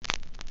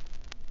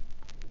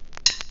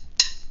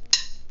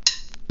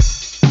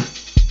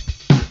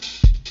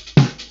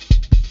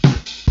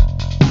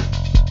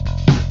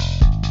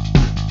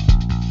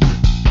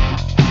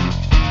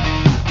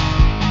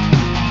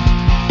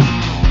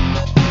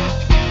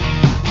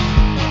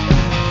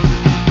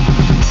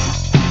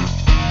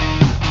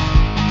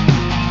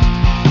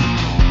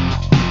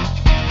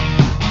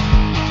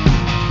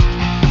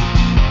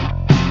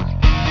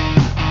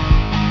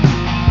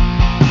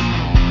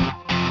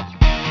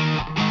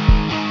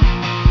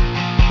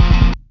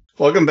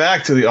Welcome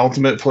back to the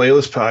Ultimate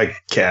Playlist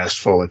Podcast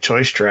full of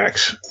choice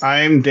tracks.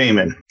 I'm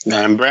Damon.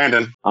 I'm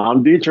Brandon.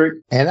 I'm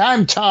Dietrich. And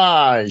I'm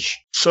Taj.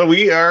 So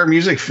we are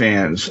music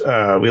fans.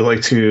 We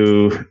like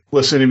to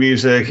listen to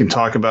music and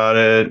talk about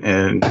it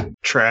and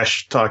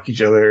trash talk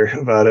each other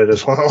about it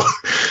as well.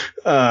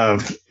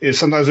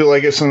 Sometimes we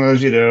like it,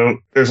 sometimes you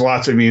don't. There's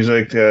lots of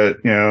music that,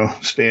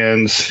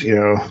 spans,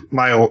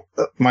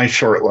 my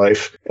short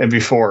life and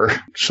before.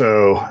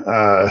 So,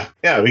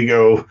 we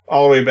go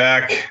all the way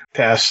back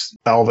past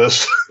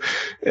Elvis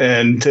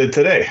and to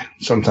today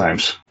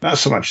sometimes. Not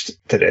so much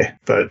today,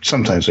 but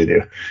sometimes we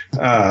do.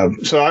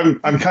 So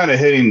I'm kind of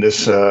hitting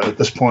this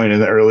point in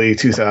the early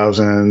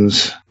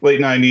 2000s,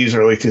 late 90s,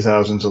 early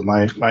 2000s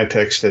with my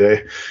picks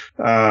today.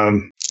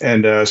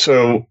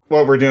 So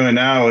what we're doing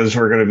now is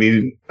we're going to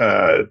be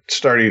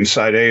starting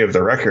side A of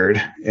the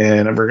record,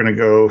 and we're going to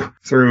go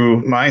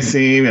through my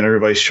theme and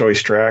everybody's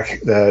choice track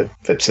that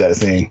fits that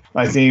theme.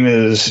 My theme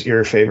is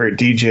your favorite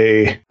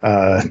DJ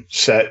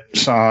set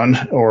song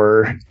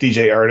or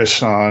DJ artist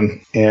song,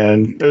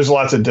 and there's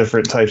lots of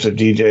different types of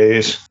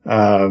DJs.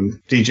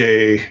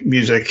 DJ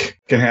music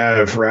can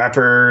have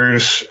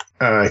rappers.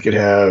 It could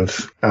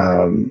have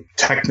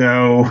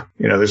techno.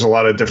 There's a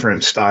lot of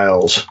different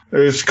styles.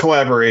 There's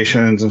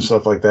collaborations and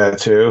stuff like that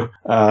too.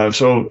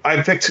 So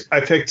I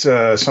picked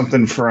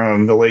something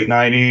from the late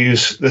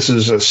 90s. This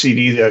is a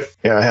CD that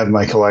I have in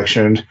my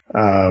collection.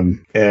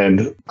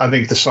 And I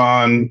think the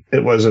song,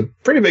 it was a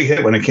pretty big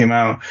hit when it came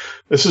out.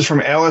 This is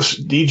from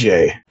Alice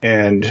DJ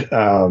and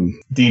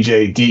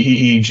DJ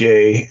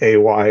Deejay,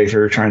 if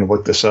you're trying to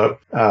look this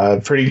up.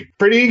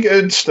 Pretty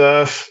good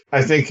stuff.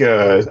 I think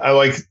I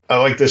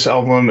like this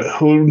album,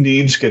 Who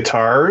Needs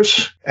Guitars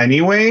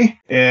Anyway?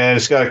 And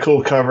it's got a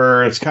cool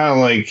cover. It's kind of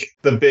like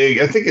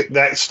I think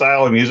that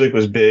style of music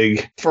was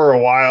big for a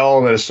while,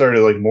 and then it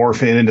started like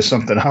morphing into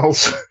something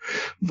else.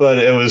 But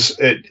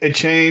it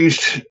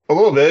changed a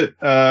little bit.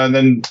 And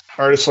then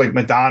artists like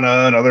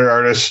Madonna and other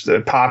artists,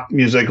 pop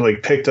music,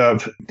 like picked up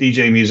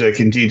DJ music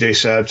and DJ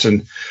sets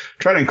and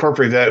try to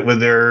incorporate that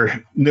with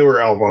their newer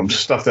albums,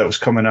 stuff that was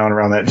coming out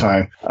around that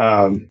time.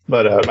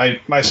 But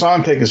my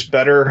song pick is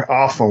Better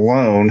Off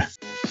Alone.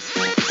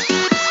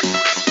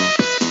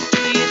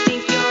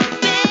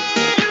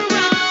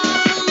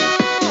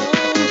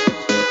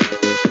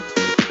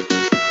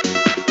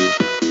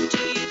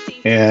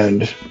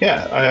 And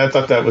I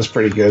thought that was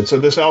pretty good. So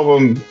this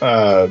album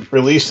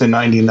released in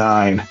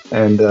 '99,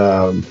 and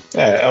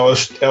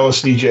Alice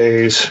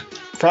DJs.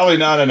 Probably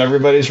not on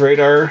everybody's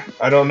radar.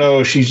 I don't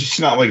know. She's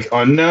not like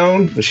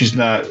unknown, but she's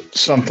not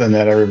something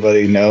that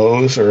everybody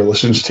knows or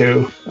listens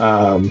to.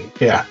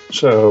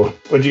 So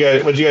what do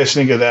you guys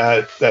think of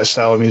that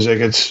style of music?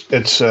 It's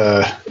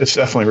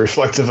definitely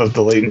reflective of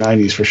the late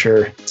 90s for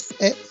sure.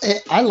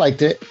 I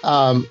liked it.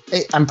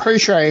 I'm pretty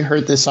sure I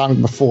heard this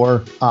song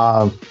before,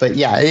 but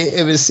yeah,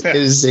 it was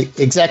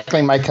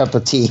exactly my cup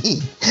of tea.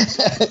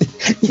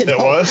 It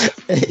was?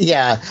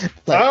 Yeah.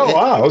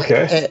 Wow.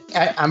 Okay.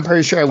 I'm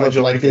pretty sure I would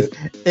like it.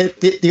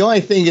 The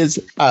only thing is,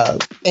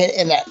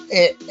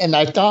 and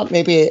I thought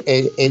maybe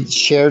it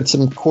shared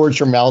some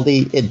chords or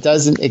melody. It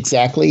doesn't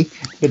exactly,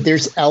 but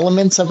there's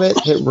elements of it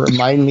that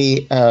remind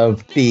me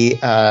of the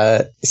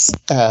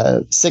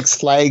Six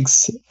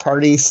Flags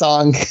party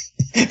song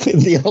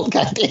with the old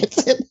guy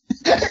dancing.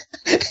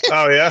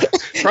 Oh yeah,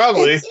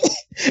 probably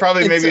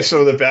maybe some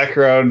of the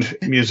background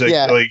music.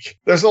 Yeah. Like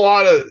there's a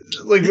lot of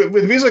like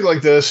with music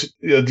like this,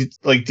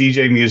 like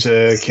DJ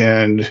music,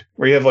 and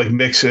where you have like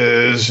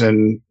mixes,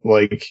 and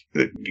like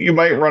you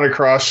might run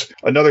across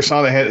another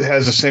song that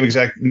has the same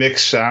exact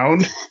mix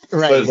sound,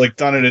 right, but like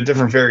done in a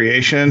different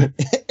variation.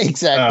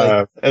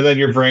 Exactly. And then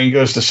your brain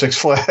goes to Six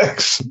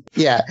Flags.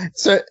 Yeah.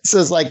 So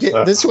it's like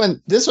this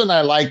one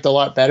I liked a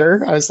lot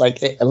better. I was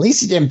like, at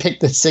least you didn't pick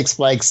the Six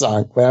Flags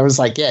song. But I was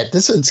like, yeah,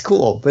 this one's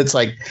cool. But it's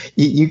like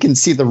you can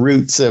see the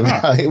roots of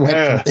how it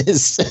went from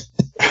this.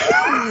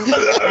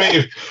 I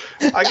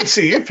mean, I can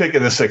see you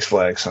picking the Six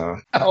Flags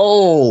song.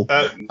 No?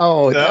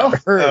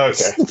 That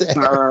hurts. Okay.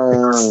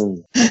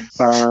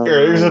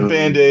 Here, there's a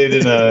Band-Aid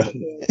and a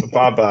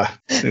Baba.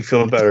 You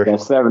feel better. That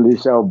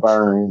 70s show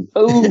burn.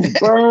 Ooh,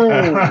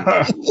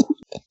 burn.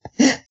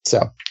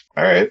 So.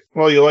 All right.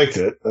 Well, you liked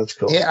it. That's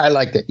cool. Yeah, I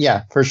liked it.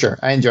 Yeah, for sure.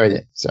 I enjoyed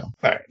it. So.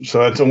 All right. So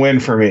that's a win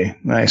for me.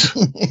 Nice.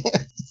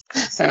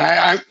 And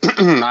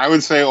I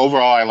would say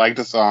overall I like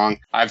the song.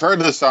 I've heard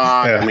the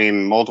song, I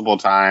mean, multiple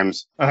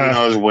times. Who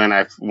knows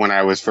when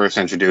I was first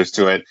introduced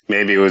to it?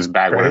 Maybe it was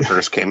back when it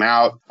first came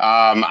out.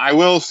 I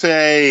will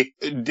say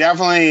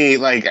definitely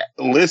like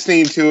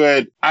listening to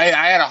it, I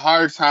had a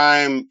hard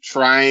time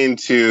trying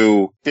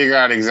to figure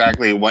out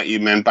exactly what you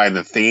meant by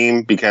the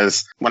theme,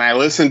 because when I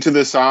listened to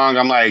the song,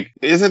 I'm like,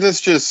 isn't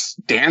this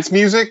just dance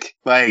music?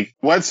 Like,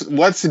 what's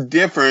the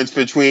difference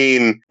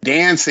between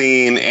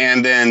dancing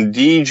and then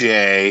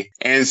DJ?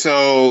 And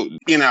so,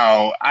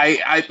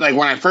 I like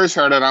when I first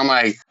heard it, I'm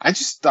like, I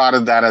just thought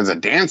of that as a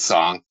dance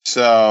song.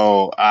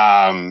 So,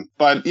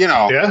 but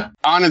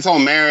on its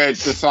own merit,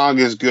 the song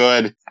is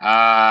good.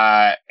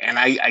 And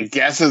I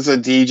guess it's a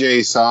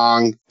DJ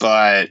song,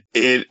 but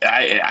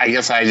I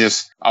guess I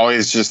just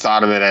always just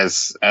thought of it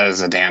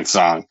as a dance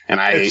song. And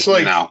it's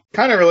like,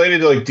 kind of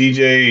related to like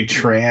DJ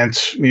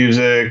trance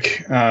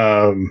music.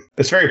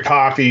 It's very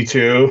poppy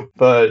too,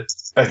 but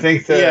I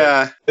think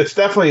that it's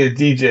definitely a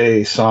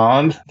DJ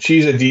song.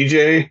 She's a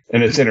DJ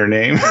and it's in her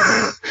name,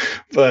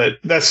 but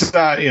that's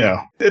not,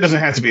 it doesn't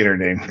have to be in her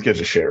name. Gives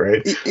a shit,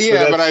 right?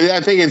 Yeah, but I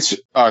think it's,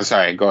 oh,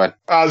 sorry, go ahead.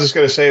 I was just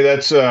going to say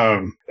that's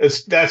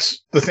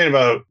the thing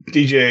about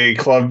DJ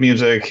club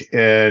music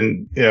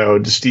and,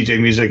 just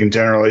DJ music in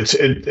general.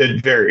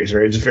 It varies,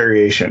 right? It's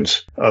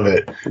variations of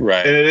it.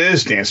 Right. And it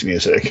is dance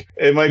music.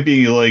 It might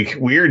be like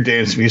weird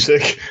dance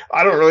music.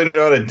 I don't really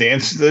know how to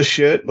dance to this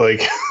shit.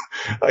 Like,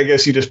 I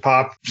guess you just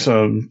pop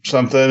something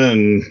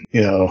and,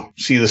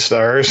 see the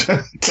stars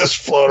just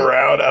float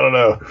around. I don't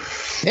know.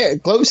 Yeah,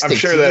 glow sticks. I'm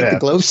sure that the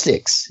glow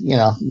sticks, you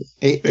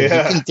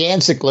can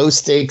dance at glow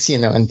sticks,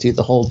 and do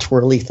the whole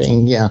twirly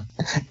thing. Yeah.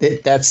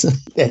 That's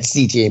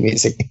DJ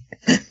music.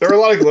 There were a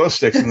lot of glow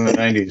sticks in the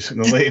 90s, in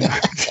the late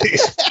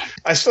 90s.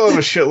 I still have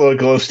a shitload of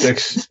glow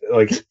sticks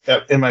like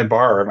in my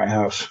bar at my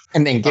house.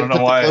 And then put the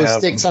glow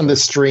sticks on the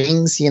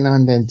strings,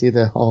 and then do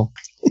the whole.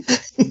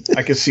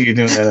 I could see you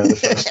doing that at a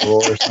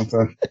festival or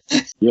something.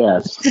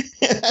 Yes.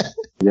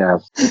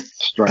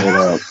 Straight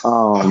up.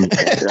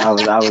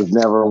 I was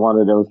never one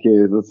of those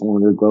kids that's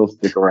one to glow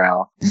stick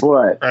around,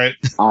 but right.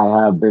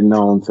 I have been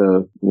known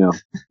to,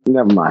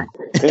 never mind.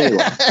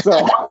 Anyway,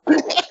 so.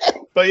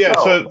 But yeah,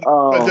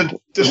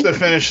 just to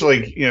finish,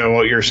 like,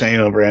 what you're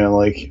saying, Brandon,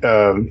 like,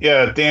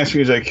 dance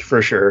music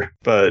for sure.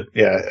 But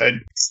yeah,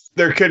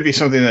 there could be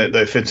something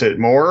that fits it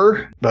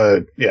more.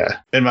 But yeah,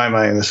 in my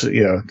mind, this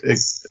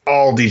is,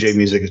 all DJ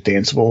music is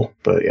danceable.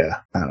 But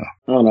yeah, I don't know.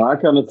 I don't know. I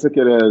kind of took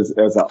it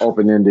as an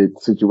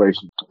open-ended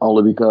situation,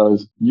 only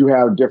because you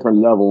have different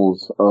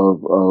levels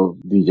of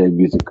DJ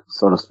music,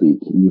 so to speak.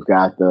 You've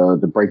got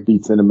the break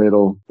beats in the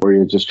middle, where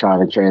you're just trying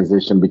to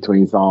transition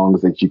between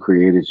songs that you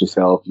created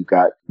yourself. You've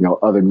got,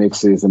 other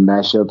mixes and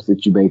mashups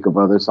that you make of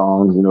other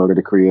songs in order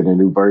to create a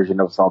new version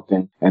of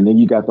something. And then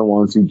you got the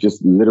ones who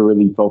just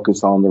literally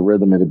focus on the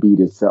rhythm and the beat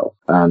itself,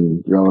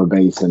 drum and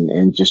bass,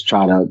 and just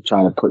try to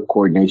put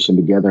coordination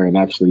together and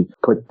actually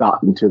put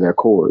thought into their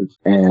chords.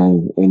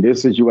 And in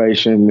this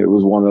situation, it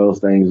was one of those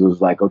things. It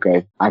was like,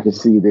 okay, I can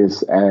see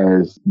this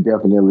as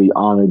definitely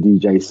on a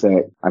DJ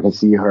set. I can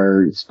see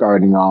her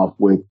starting off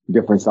with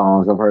different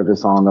songs. I've heard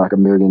this song like a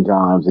million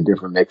times in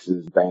different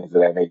mixes, things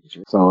of that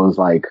nature. So it was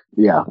like,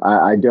 yeah,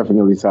 I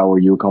definitely saw where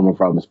you were coming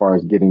from as far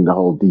as getting the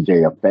whole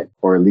DJ effect,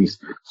 or at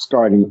least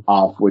starting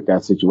off with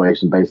that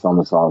situation based on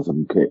the songs that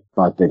you picked.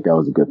 So I think that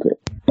was a good pick.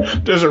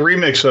 There's a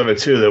remix of it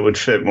too that would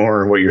fit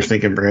more what you're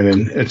thinking,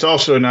 Brandon. It's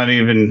also not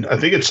even, I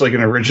think it's like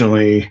an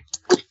originally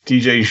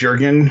DJ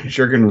Jürgen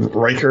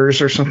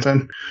Reichers or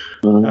something.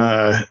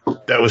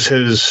 That was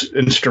his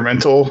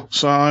instrumental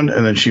song,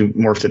 and then she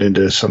morphed it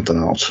into something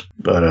else.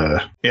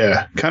 But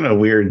yeah, kind of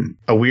weird,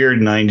 a weird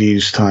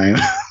 90s time.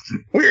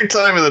 Weird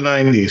time in the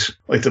 90s.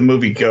 Like the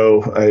movie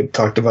Go, I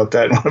talked about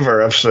that in one of our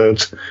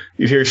episodes.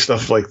 You hear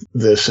stuff like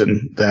this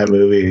in that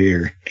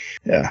movie.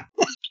 Yeah.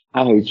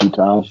 I hate you,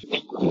 Tosh.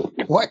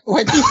 What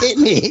you hit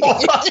me?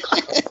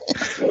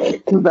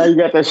 Now you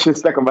got that shit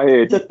stuck in my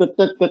head. It's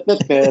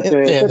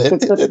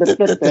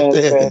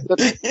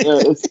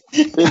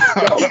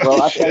stuck,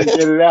 bro. I can't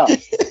get it out.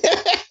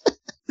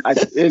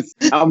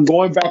 I'm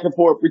going back and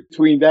forth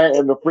between that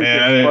and the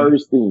freaking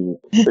Spurs theme.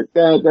 If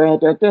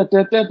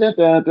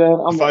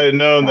I had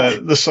known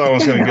that this song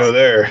was going to go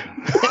there,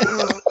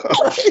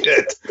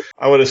 shit,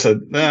 I would have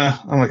said, nah,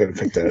 I'm not going to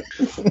pick that.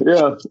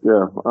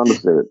 Yeah, I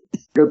understand.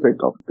 Good pick,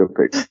 though. Good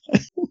pick.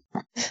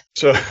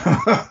 So,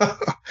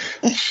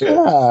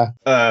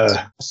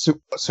 so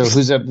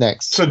who's up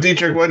next? So,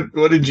 Dietrich,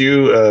 what did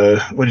you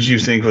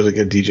think was a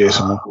good DJ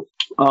song?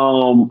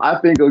 I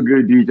think a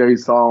good DJ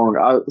song,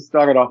 I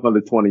started off on the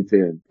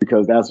 2010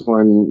 because that's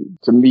when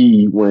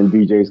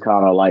DJs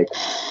kind of like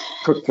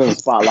took to the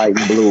spotlight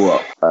and blew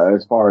up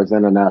as far as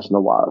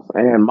international wise.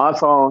 And my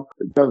song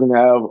doesn't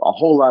have a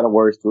whole lot of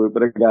words to it,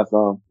 but it got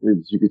some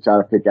that you could try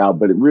to pick out.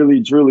 But it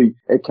really, truly,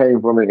 it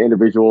came from an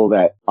individual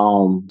that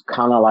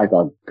kind of like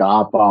a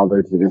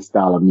godfather to this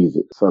style of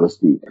music, so to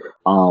speak.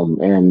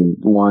 And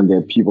one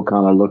that people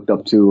kind of looked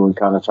up to and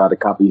kind of tried to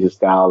copy his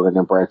style and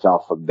then branch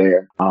off from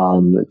there.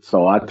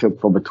 So I took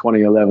from a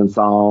 2011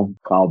 song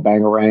called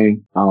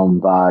Bangarang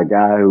by a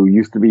guy who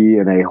used to be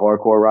in a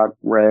hardcore rock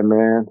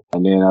band,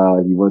 and then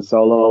he went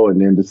solo and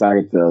then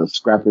decided to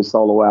scrap his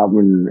solo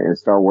album and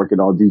start working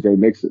on DJ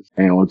mixes.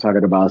 And we're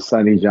talking about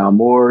Sonny John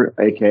Moore,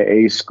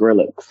 aka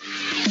Skrillex.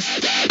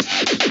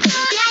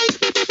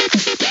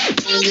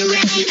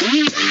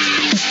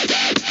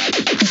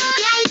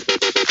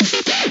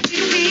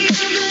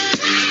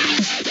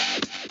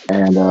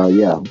 And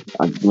yeah,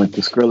 I went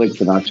to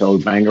Skrillex and I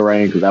chose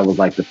Bangarang because that was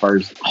like the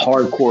first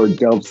hardcore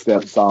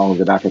dubstep song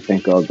that I could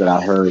think of that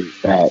I heard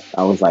that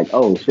I was like,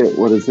 oh shit,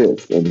 what is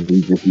this? And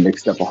he just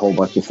mixed up a whole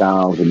bunch of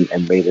sounds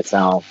and made it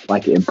sound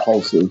like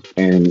impulsive,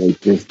 and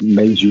it just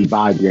made you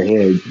bob your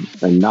head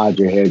and nod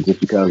your head just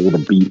because of the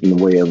beat and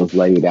the way it was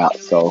laid out.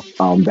 So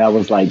that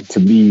was like, to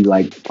me,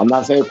 like, I'm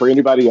not saying for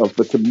anybody else,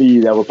 but to me,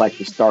 that was like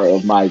the start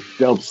of my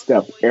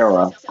dubstep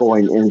era,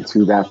 going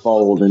into that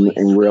fold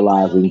and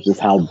realizing just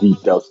how deep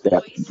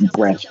dubstep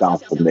branched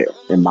off from there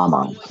in my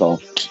mind. So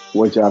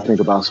what y'all think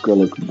about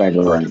Skrillex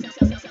Bangarang?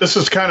 This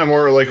is kind of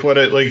more like what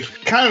it, like,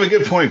 kind of a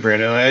good point,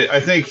 Brandon. I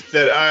think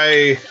that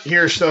I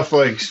hear stuff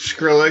like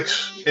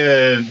Skrillex,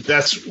 and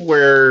that's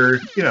where,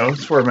 you know,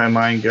 it's where my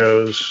mind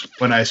goes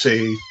when I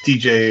say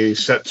DJ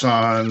set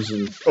songs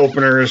and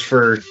openers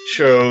for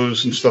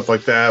shows and stuff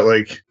like that,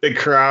 like big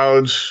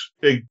crowds.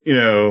 Big, you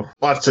know,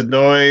 lots of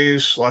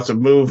noise, lots of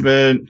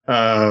movement.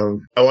 I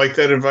like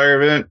that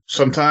environment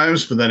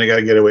sometimes, but then I got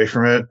to get away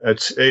from it.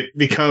 It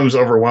becomes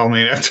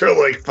overwhelming after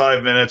like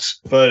 5 minutes.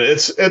 But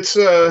it's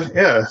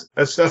yeah,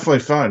 that's definitely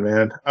fun,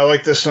 man. I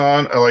like this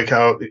song. I like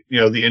how,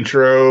 you know, the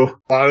intro.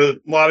 A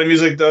lot of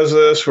music does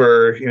this,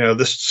 where, you know,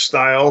 this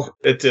style,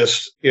 it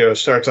just, you know,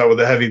 starts out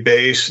with a heavy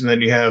bass, and then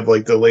you have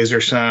like the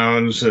laser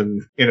sounds,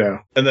 and, you know,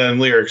 and then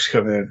lyrics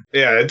come in.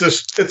 Yeah,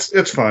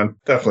 it's fun.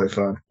 Definitely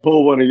fun.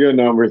 Pull one of your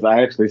numbers.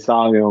 I actually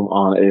saw him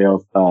on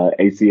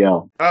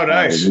ACL. Oh,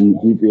 nice.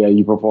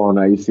 He performed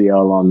on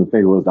ACL on, I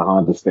think it was the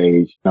Honda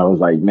stage. And I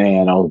was like,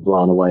 man, I was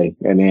blown away.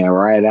 And then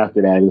right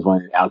after that is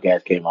when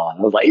Outkast came on.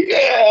 I was like,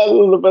 yeah, this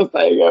is the best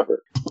thing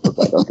ever. I was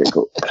like, okay,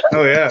 cool.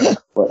 Oh, yeah.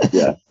 But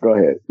yeah, go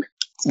ahead.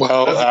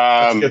 Well,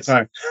 that's a good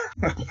time.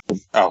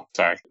 Oh,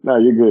 sorry. No,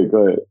 you're good.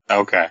 Go ahead.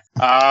 Okay.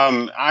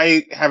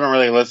 I haven't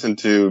really listened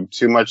to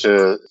too much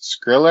of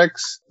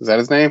Skrillex. Is that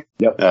his name?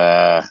 Yep.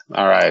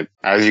 All right.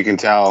 As you can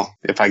tell,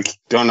 if I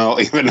don't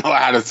even know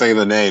how to say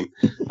the name.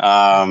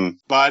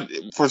 But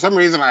for some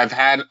reason I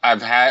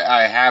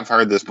have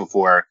heard this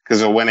before,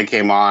 because when it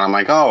came on, I'm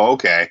like, oh,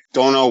 okay.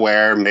 Don't know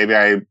where. Maybe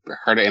I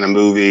heard it in a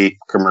movie,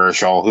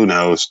 commercial, who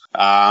knows?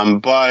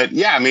 But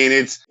yeah, I mean,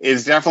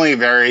 it's definitely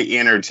very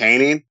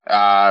entertaining,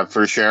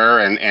 for sure.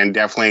 And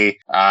definitely,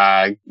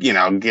 you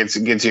know,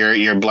 gets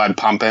your blood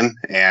pumping.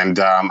 And,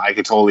 I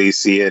could totally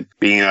see it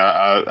being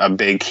a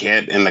big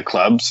hit in the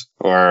clubs,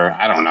 or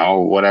I don't know,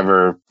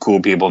 whatever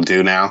cool people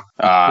do now.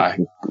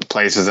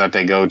 Places that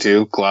they go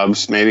to,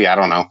 clubs, maybe, I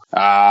don't know.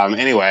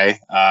 Anyway,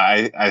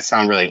 I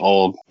sound really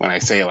old when I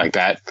say it like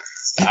that.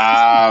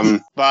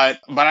 But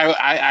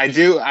I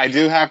do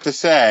have to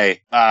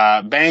say,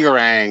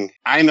 Bangarang,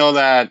 I know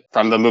that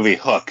from the movie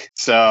Hook.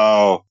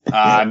 So,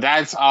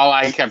 that's all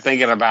I kept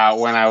thinking about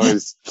when I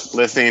was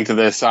listening to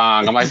this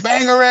song. I'm like,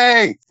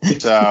 Bangarang!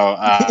 So,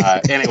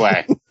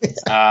 anyway,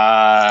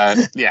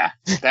 yeah,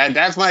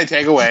 that's my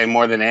takeaway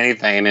more than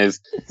anything is,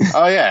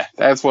 oh yeah,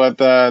 that's what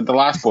the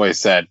Lost Boys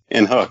said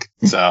in Hook.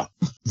 So,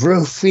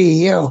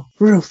 Rufio.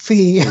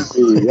 Rufy.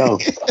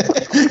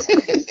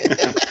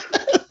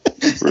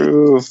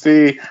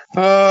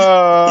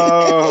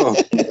 Oh.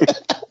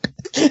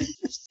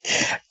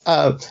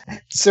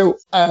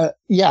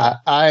 Yeah,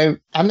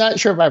 I'm not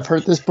sure if I've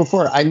heard this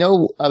before. I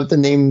know of the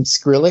name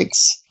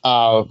Skrillex,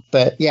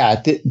 but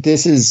yeah,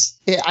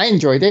 I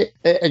enjoyed it.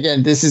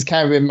 Again, this is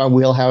kind of in my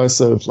wheelhouse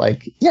of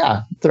like,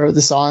 yeah, throw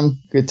this on,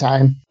 good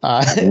time.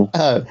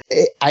 I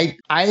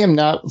am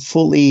not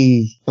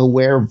fully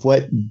aware of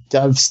what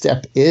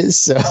dubstep is,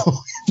 so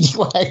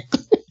like,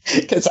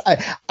 because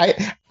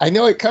I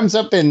know it comes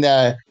up in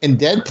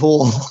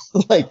Deadpool,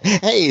 like,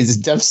 hey,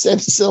 is dubstep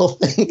still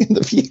a thing in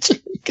the future?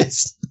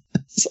 Because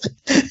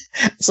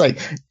it's like,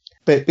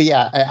 but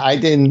yeah, I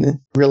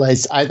didn't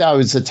realize. I thought it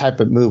was a type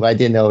of move. I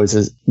didn't know it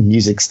was a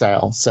music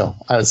style. So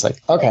I was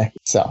like, okay.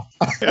 So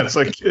yeah, it's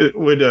like,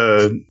 would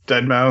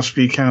Deadmau5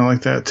 be kind of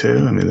like that too?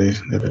 I mean, they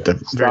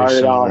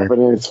started off, but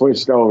then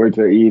switched over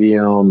to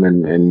EDM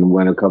and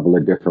went a couple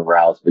of different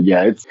routes. But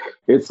yeah,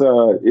 it's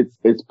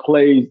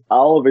plays.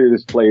 All of it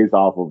is plays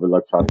off of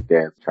electronic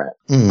dance tracks.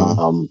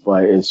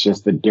 But it's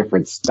just a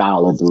different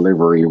style of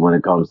delivery when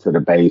it comes to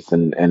the bass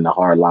and the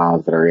hard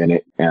lines that are in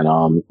it, and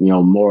you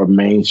know, more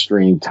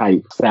mainstream type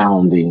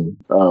sounding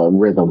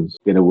rhythms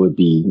than it would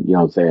be, you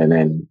know what I'm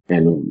saying,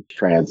 and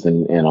trance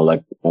and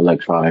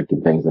electronic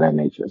and things of that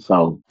nature.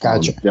 So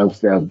gotcha.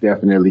 Dubstep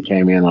definitely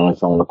came in on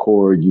its own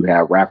accord. You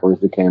had rappers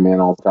that came in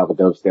on top of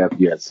dubstep.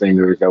 You had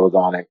singers that was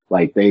on it.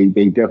 Like they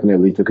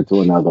definitely took it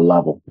to another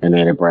level, and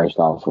then it branched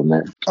off from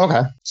there.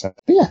 Okay. So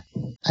yeah,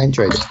 I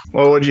enjoyed it.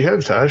 Well, what'd you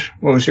have, Taj?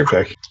 What was your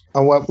pick?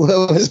 What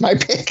was my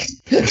pick?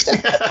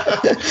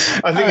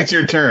 I think it's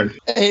your turn.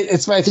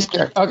 It's my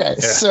turn. Okay,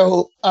 yeah.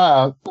 So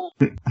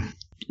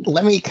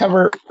let me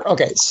cover.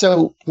 Okay,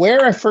 so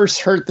where I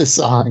first heard the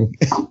song,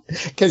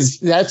 because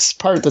that's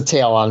part of the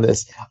tale on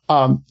this.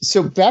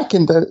 So back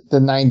in the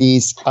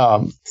 90s,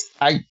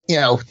 I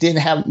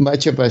didn't have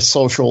much of a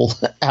social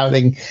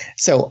outing,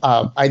 so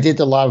I did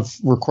a lot of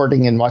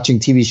recording and watching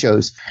TV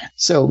shows.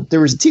 So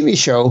there was a TV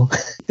show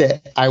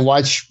that I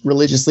watched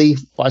religiously,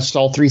 watched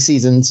all 3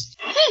 seasons.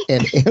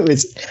 and it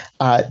was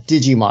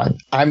Digimon.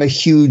 I'm a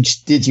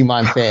huge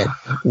Digimon fan,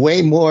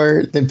 way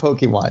more than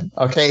Pokemon.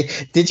 Okay,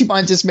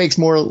 Digimon just makes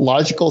more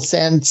logical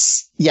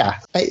sense. Yeah,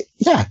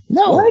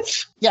 What?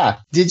 Yeah,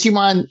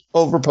 Digimon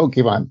over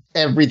Pokemon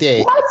every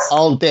day,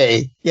 all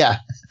day. Yeah,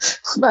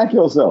 Smack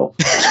yourself.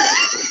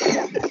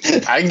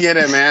 I get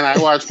it, man. I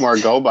watch more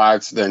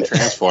GoBots than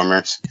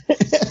Transformers.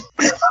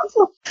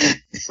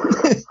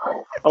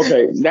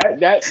 Okay,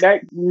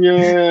 that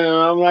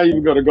yeah, I'm not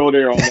even gonna go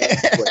there on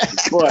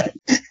that. But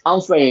I'm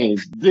saying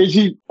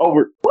Digi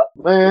over what,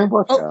 man?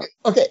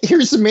 Okay,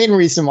 here's the main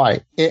reason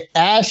why.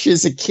 Ash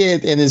is a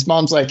kid and his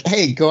mom's like,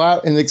 hey, go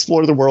out and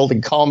explore the world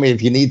and call me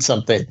if you need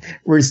something.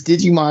 Whereas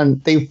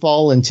Digimon, they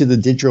fall into the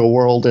digital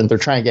world and they're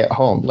trying to get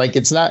home. Like,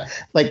 it's not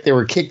like they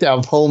were kicked out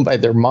of home by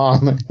their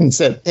mom and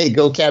said, hey,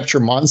 go capture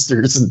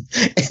monsters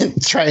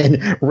and try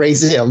and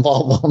raise and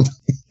evolve them.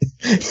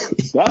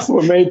 That's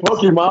what made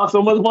Pokemon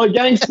so much more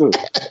gangster.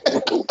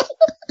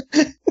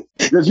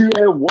 Because you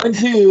had one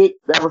kid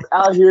that was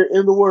out here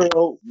in the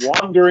world,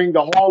 wandering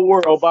the whole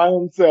world by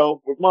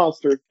himself with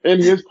monsters in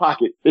his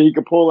pocket that he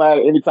could pull out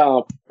at any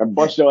time and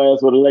bust your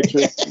ass with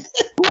electricity.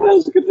 Who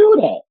else could do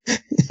that?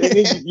 And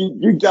then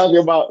you talking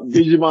about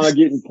Digimon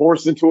getting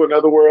forced into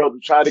another world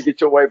and try to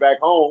get your way back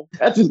home.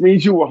 That just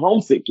means you were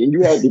homesick and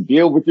you had to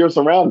deal with your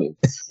surroundings.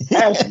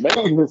 Ash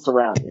made his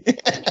surroundings.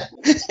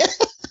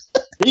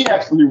 He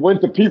actually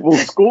went to people's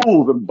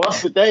schools and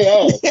busted their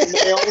ass in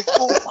their own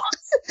schools,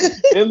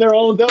 in their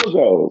own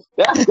dojos.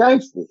 That's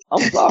gangster.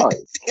 I'm sorry.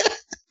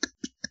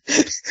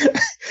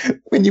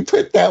 When you put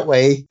it that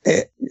way,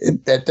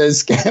 that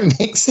does kind of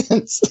make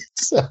sense.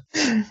 So,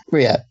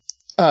 yeah.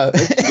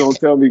 Don't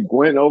tell me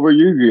Gwen over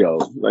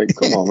Yu-Gi-Oh! Like,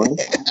 come on, man.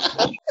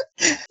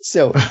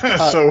 So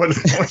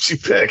what'd you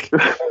pick?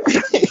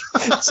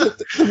 So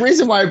the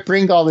reason why I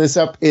bring all this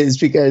up is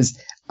because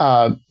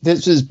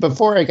this was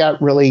before I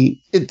got really.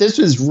 This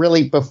was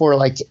really before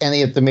like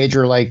any of the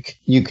major like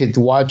you could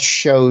watch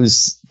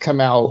shows come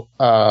out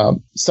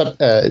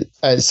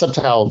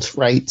subtitled,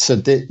 right?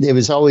 So it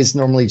was always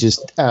normally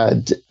just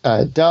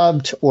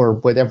dubbed or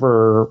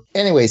whatever.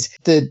 Anyways,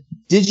 the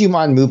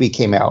Digimon movie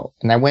came out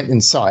and I went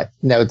and saw it.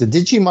 Now, the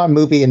Digimon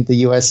movie in the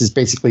US is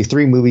basically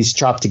 3 movies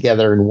chopped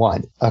together in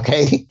one,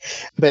 okay?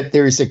 But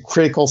there's a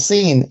critical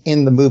scene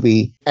in the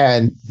movie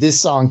and this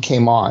song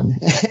came on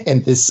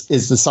and this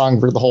is the song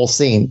for the whole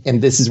scene.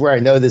 And this is where I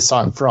know this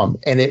song from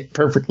and it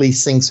perfectly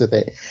syncs with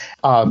it.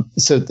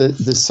 So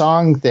the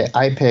song that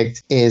I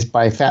picked is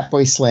by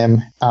Fatboy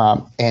Slim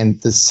and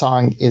the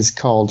song is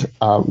called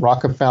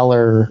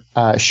Rockefeller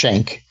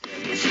Shank.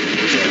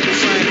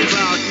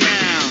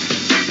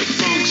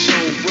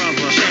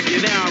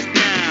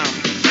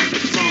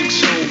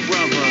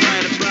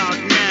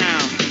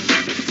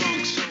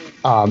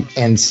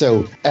 And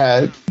so,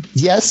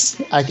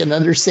 yes, I can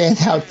understand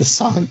how the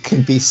song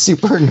can be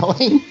super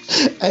annoying.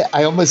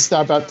 I almost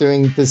thought about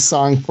doing this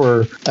song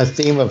for a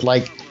theme of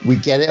like, we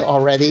get it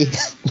already,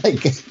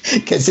 like,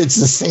 because it's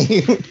the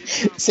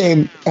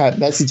same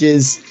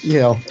messages, you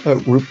know,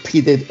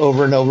 repeated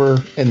over and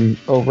over and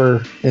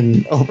over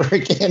and over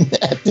again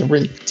at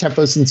different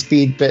tempos and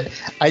speed. But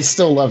I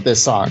still love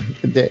this song.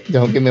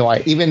 Don't get me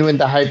wrong. Even when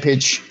the high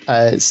pitch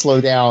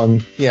slow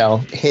down, you know,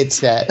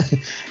 hits that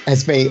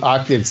as many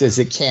octaves as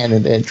it can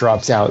and then it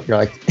drops out, you're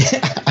like,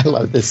 I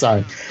love this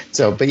song.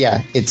 So, but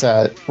yeah, it's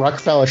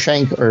Rockefeller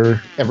Shank, or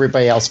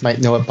everybody else might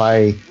know it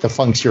by The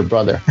Funk's Your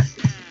Brother.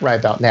 Right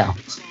about now,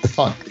 The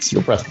Funk is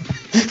your brother.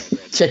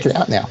 Check it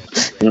out now.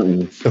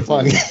 The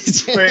Funk.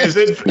 Wait,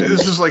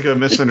 this is like a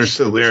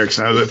misunderstood lyrics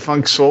now. Is it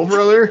Funk Soul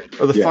Brother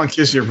or The Funk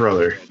is your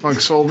brother?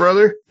 Funk Soul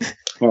Brother?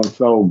 Funk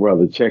Soul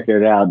Brother. Check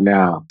it out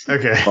now.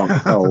 Okay.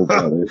 Funk Soul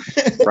Brother.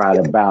 Right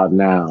about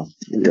now.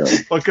 Yeah.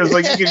 Well, because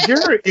like you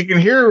can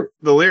hear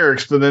the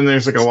lyrics, but then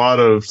there's like a lot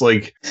of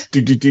like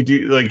do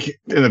like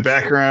in the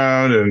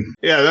background, and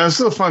yeah, that's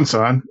still a fun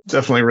song.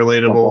 Definitely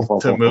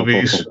relatable to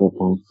movies.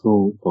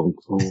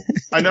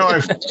 I know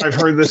I've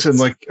heard this in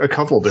like a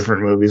couple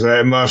different movies.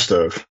 I must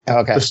have.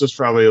 Okay. This was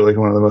probably like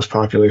one of the most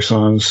popular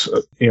songs,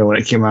 you know, when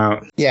it came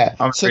out. Yeah.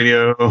 On the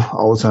radio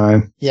all the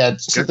time. Yeah.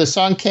 So the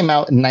song came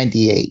out in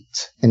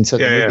 '98, and so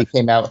the movie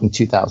came out in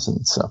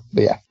 2000. So,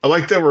 but yeah. I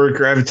like that we're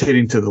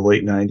gravitating to the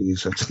late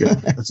 '90s. That's good.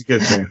 That's a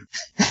good thing.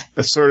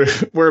 That's sort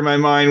of where my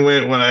mind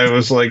went when I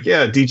was like,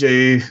 yeah,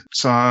 DJ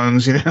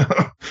songs, you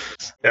know.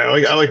 Yeah,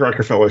 I like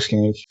Rockefeller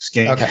Skank.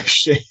 Okay.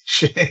 Shank.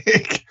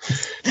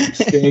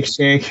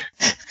 Skank.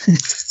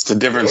 It's a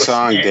different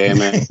song, damn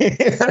it.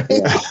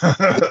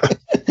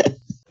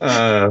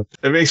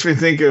 It makes me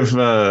think of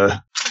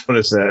what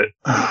is that?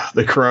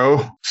 The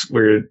Crow,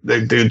 where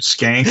they did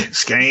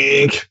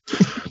Skank.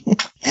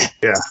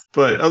 Yeah,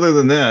 but other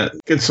than that,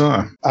 good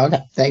song. Okay,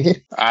 thank you.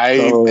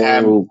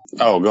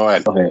 Oh, go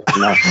ahead. Okay,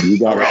 no, you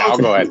got it. I'll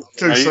go ahead.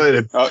 Too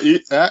excited.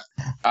 Yeah,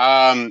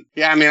 I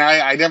mean,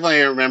 I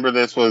definitely remember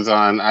this was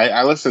on.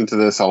 I listened to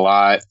this a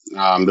lot.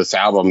 This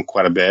album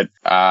quite a bit.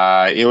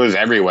 It was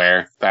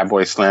everywhere.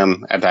 Fatboy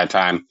Slim at that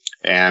time.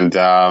 And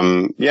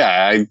I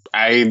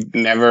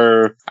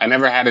never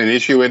had an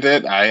issue with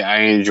it.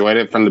 I enjoyed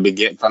it from the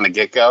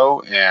get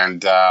go,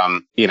 and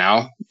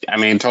I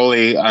mean,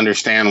 totally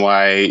understand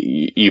why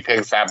you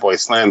picked Fatboy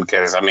Slim,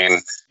 because I mean,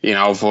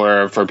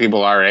 for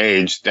people our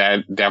age,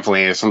 that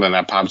definitely is something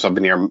that pops up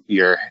in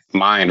your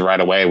mind right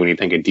away when you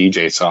think of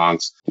DJ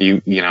songs. You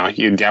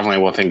definitely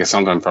will think of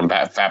something from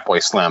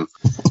Fatboy Slim,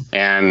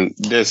 and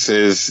this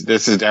is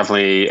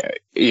definitely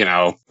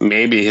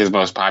maybe his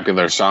most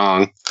popular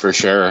song for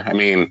sure. I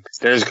mean,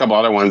 there's a couple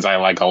other ones I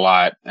like a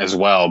lot as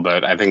well,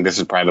 but I think this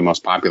is probably the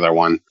most popular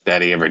one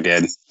that he ever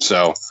did.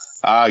 So.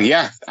 I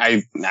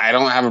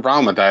don't have a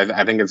problem with that.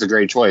 I think it's a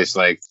great choice.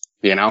 Like,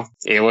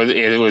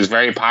 it was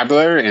very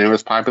popular, and it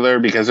was popular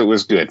because it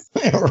was good.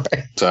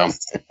 Right. So,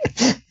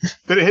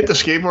 did it hit the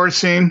skateboard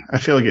scene? I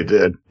feel like it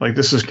did. Like,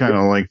 this is kind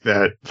of like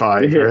that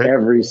vibe. It hit right?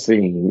 every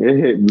scene. It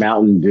hit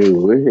Mountain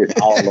Dew. It hit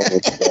all over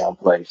the damn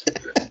place.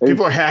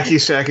 People are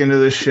hacky sack into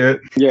this shit.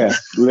 Yeah,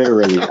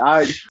 literally.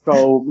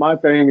 So my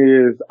thing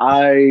is,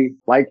 I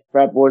like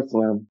Fatboy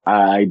Slim.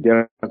 I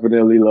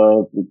definitely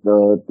love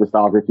the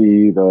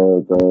discography,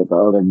 the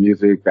other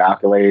music, the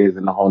accolades,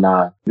 and the whole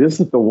nine. This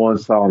is the one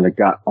song that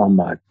got on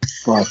my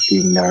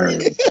fucking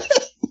nerves.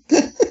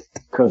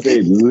 Because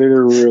it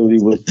literally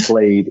was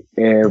played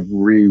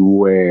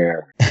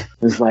everywhere.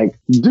 It's like,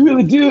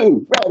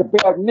 do right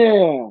about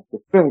now. The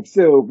Funk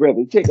Soul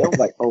Brother. Check it. I was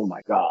like, oh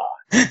my God.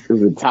 It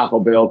was the Taco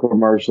Bell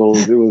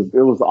commercials. It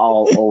was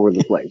all over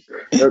the place.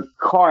 The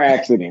car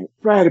accident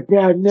right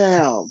about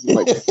now.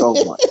 Like so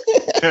much.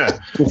 Yeah,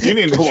 you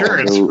need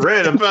insurance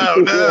right about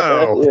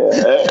now.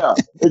 Yeah,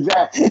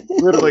 exactly.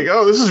 Literally, like,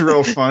 oh, this is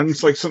real fun.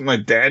 It's like something my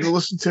dad would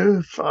listen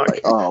to. Fuck.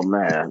 Like, oh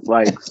man,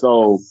 like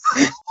so.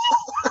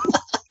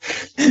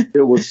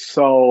 It was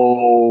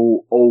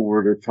so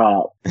over the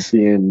top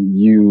being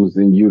used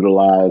and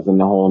utilized and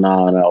the whole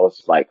nine. I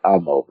was like,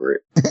 I'm over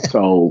it.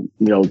 So,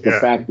 the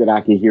fact that I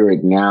can hear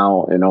it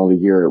now and only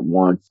hear it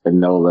once and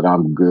know that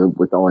I'm good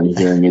with only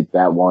hearing it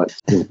that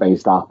once just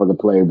based off of the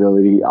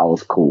playability, I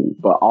was cool.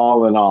 But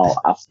all in all,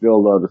 I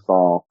still love the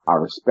song. I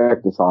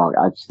respect the song.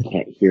 I just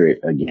can't hear it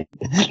again.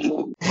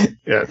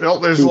 Yeah,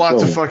 there's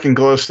lots of fucking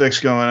glow sticks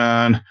going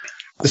on.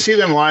 To see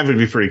them live would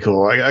be pretty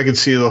cool. I could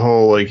see the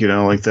whole, like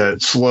that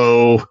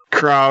slow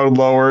crowd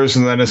lowers,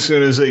 and then as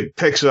soon as it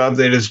picks up,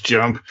 they just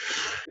jump,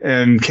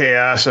 and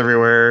chaos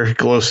everywhere,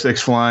 glow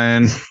sticks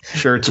flying,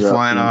 shirts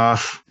flying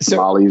off.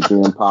 Molly's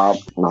being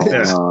popped.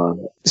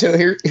 So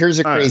here's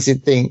a crazy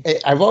thing.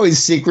 I've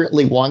always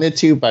secretly wanted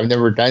to, but I've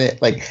never done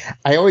it. Like,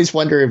 I always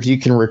wonder if you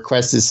can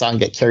request this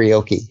song at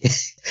karaoke.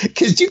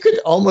 Because you could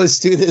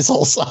almost do this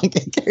whole song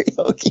at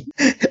karaoke.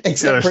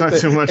 There's not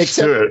too much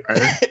to it,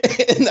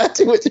 right? Not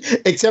too much,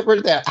 except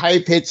for that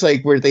high pitch,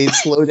 like where they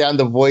slow down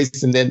the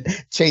voice and then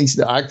change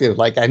the octave.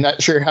 Like, I'm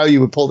not sure how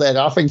you would pull that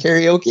off in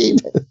karaoke.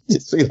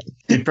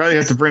 You'd probably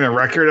have to bring a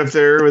record up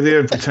there with you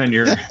and pretend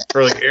you're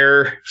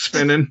air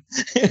spinning.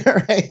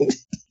 Right.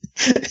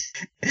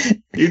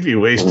 You'd be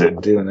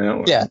wasted doing that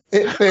one. Yeah.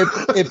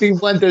 It'd be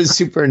one of those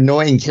super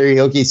annoying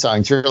karaoke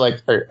songs. You're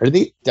like, are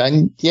they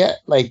done yet?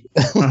 Like,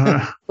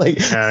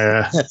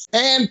 yeah.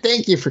 And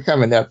thank you for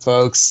coming up,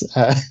 folks.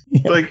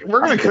 Like,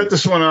 we're going to cut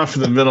this one off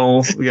in the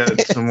middle. We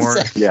got some more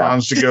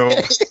songs to go.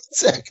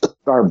 Exactly.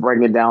 Start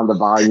bringing down the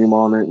volume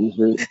on it and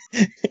shit.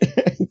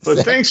 But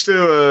thanks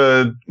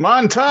to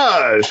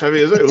Montage. I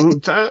mean, is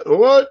it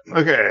what?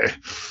 Okay.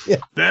 Yeah.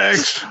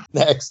 Next.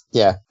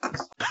 Yeah.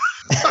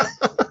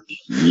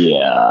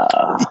 Yeah.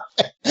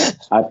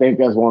 I think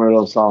that's one of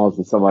those songs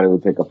that somebody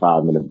would take a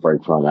 5-minute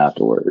break from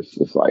afterwards.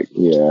 It's like,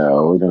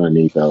 we're going to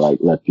need to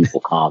let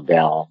people calm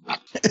down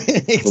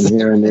from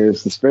hearing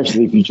this,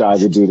 especially if you try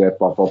to do that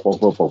slow.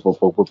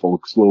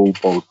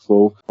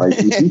 Like,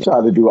 if you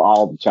try to do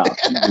all the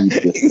chops, you need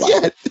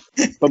to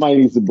somebody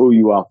needs to boo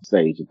you off the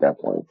stage at that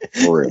point.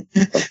 For real.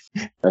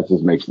 That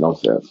just makes no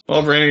sense.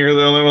 Well, Brandon, you're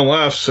the only one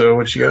left, so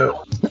what you got?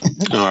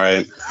 All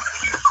right.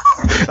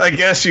 I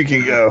guess you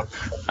can go.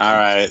 All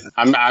right.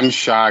 I'm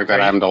shocked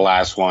that I'm the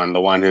last one,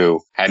 the one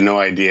who had no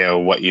idea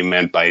what you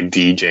meant by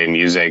DJ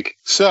music.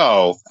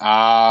 So,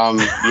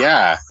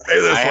 yeah. Hey,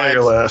 that's why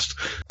you're last.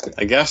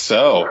 I guess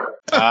so.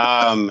 So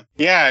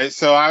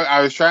I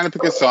was trying to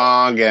pick a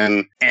song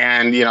and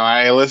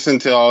I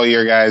listened to all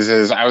your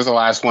guys's. I was the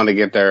last one to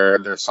get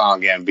their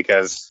song in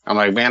because I'm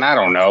like, man, I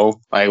don't know.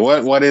 Like,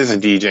 what is a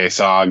DJ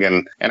song?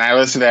 And I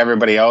listened to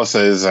everybody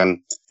else's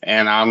and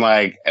I'm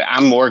like,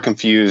 I'm more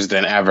confused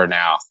than ever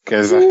now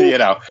because,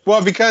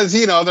 because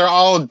they're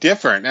all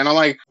different. And I'm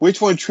like,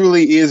 which one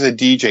truly is a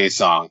DJ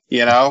song,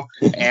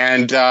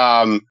 And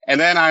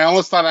then I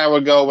almost thought I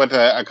would go with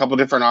a couple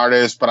different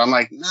artists, but I'm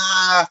like,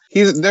 nah,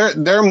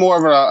 they're more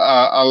of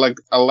a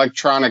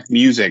electronic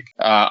music,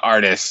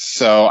 artist.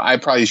 So I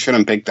probably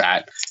shouldn't pick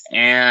that.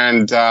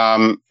 And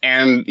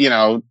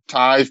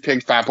Taj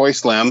picked Fatboy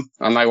Slim.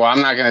 I'm like, well,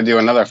 I'm not going to do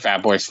another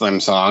Fatboy Slim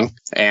song.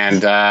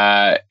 And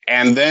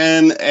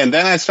then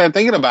I started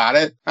thinking about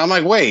it. I'm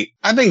like, wait,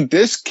 I think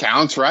this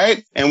counts,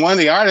 right? And one of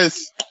the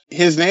artists,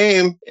 his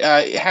name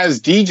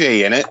has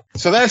DJ in it,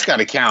 so that's got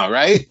to count,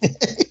 right?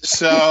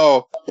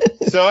 So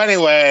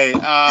anyway,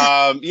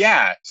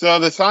 yeah. So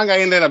the song I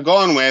ended up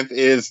going with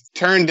is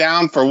 "Turn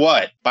Down for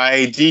What"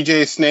 by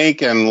DJ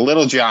Snake and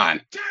Little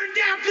John. Turn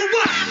down for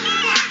what?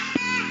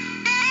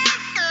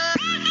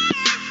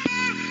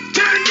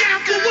 Turn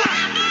down for what?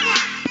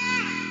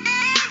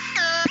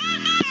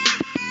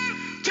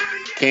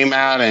 Came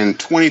out in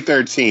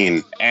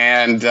 2013,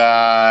 and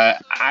I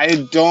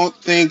don't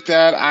think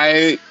that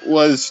I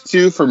was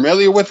too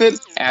familiar with it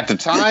at the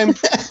time.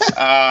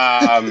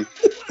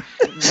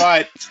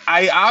 But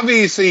I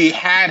obviously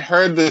had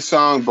heard the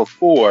song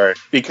before,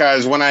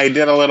 because when I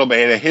did a little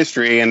bit of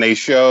history and they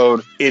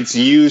showed its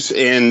use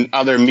in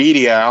other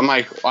media, I'm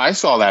like, well, I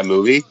saw that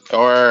movie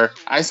or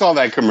I saw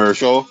that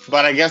commercial,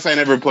 but I guess I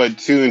never put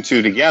two and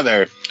two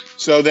together.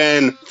 So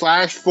then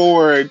flash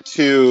forward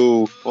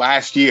to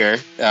last year,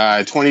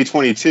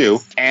 2022,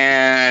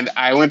 and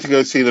I went to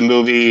go see the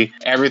movie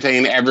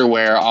Everything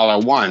Everywhere All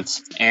at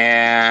Once.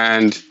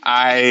 And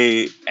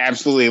I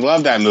absolutely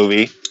love that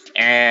movie.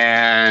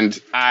 And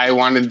I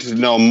wanted to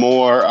know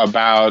more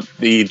about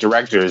the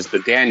directors, the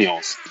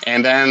Daniels.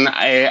 And then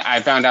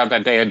I found out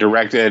that they had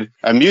directed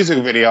a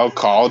music video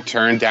called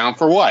Turn Down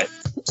for What?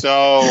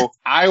 So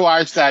I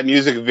watched that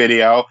music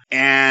video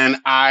and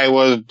I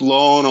was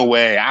blown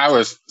away. I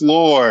was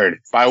floored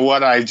by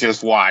what I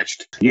just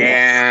watched. Yeah.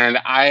 And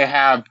I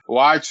have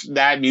watched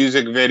that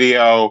music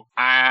video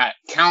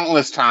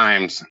countless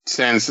times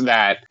since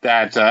that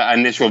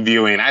initial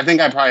viewing. I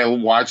think I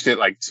probably watched it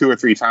like 2 or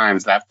 3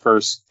 times that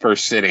first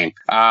sitting.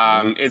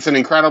 It's an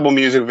incredible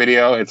music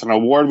video. It's an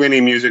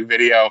award-winning music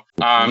video.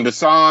 The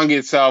song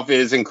itself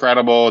is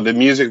incredible. The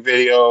music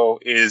video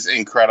is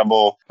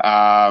incredible.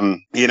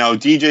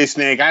 DJ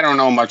Snake, I don't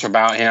know much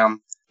about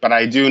him, but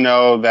I do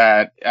know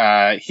that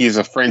he's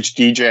a French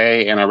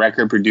DJ and a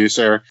record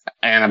producer.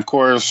 And of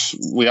course,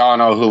 we all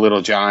know who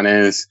Little John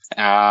is.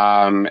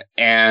 Yeah,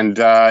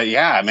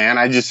 man,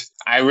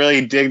 I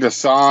really dig the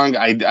song.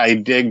 I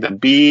dig the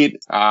beat.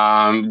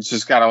 It's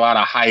just got a lot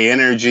of high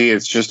energy.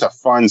 It's just a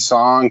fun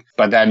song.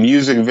 But that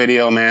music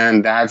video,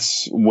 man,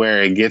 that's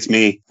where it gets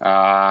me.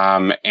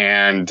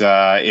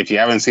 If you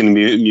haven't seen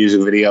the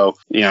music video,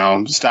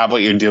 stop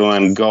what you're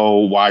doing. Go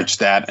watch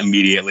that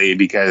immediately,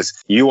 because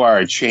you are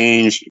a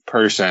changed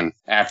person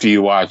after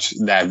you watch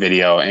that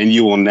video, and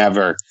you will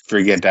never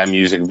forget that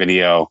music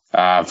video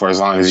for as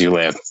long as you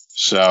live.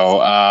 So,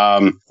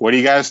 what do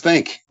you guys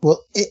think? Well,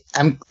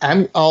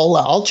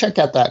 I'll check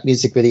out that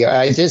music video.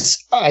 I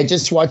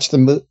just watched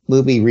the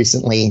movie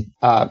recently,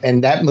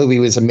 and that movie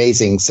was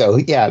amazing. So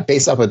yeah,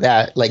 based off of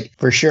that, like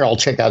for sure, I'll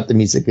check out the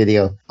music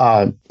video.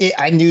 I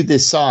knew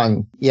this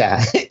song.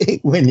 Yeah,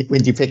 when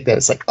you picked that,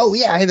 it's like, oh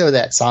yeah, I know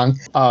that song.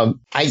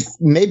 I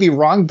may be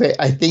wrong, but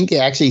I think it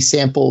actually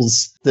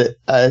samples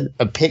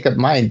a pick of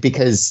mine,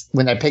 because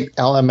when I picked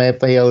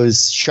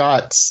LMFAO's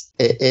Shots,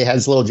 it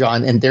has Lil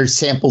Jon, and there's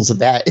samples of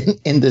that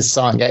in this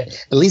song. At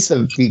least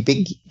the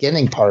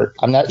beginning part.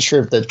 I'm not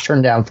sure if the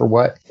Turn Down for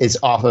What is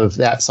off of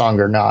that song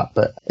or not,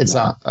 but it's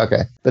not.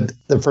 Okay. But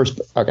the first,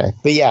 okay.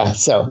 But yeah,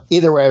 so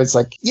either way, I was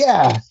like,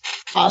 yeah,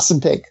 awesome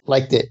pick.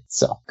 Liked it.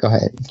 So go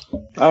ahead.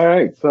 All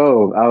right.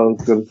 So I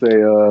was going to say,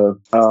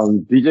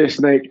 DJ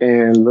Snake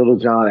and Little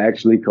John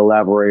actually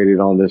collaborated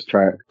on this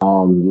track.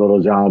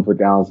 Little John put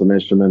down some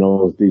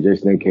instrumentals. DJ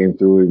Snake came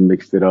through and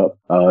mixed it up,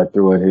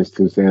 threw in his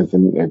 2 cents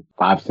and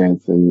 5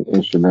 cents and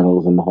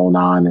instrumentals and the whole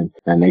 9.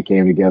 And they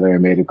came together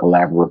and made a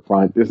collaborative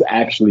front. This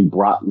actually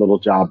brought Little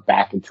John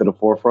back into the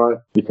forefront,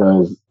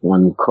 because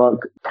when Crunk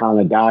kind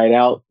of died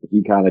out,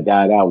 he kind of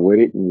died out with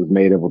it and was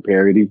made of a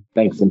parody,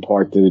 thanks in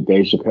part to the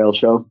Dave Chappelle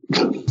show.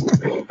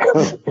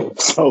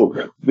 So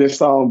this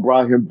song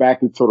brought him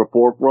back into the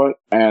forefront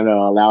and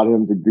allowed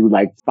him to do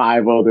like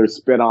 5 other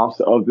spinoffs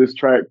of this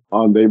track.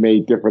 They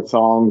made different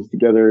songs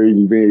together. He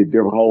made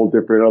a whole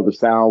different other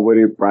sound with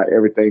it, brought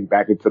everything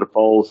back into the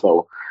fold.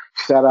 So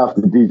shout out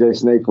to DJ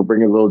Snake for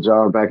bringing Lil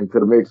Jon back into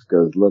the mix,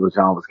 because Lil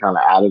Jon was kind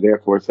of out of there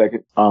for a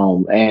second.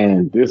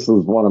 And this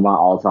was one of my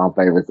all-time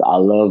favorites. I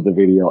love the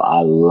video.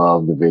 I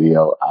love the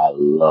video. I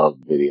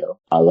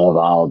love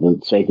all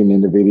the shaking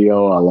in the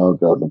video. I love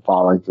the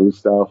falling through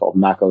stuff. I'm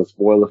not going to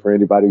spoil it for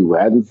anybody who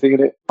hasn't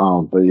seen it.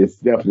 But it's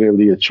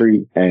definitely a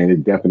treat, and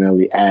it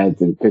definitely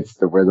adds and fits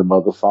the rhythm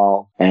of the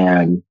song.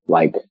 And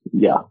like,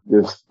 yeah,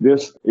 this,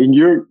 and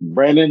you're,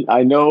 Brandon,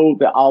 I know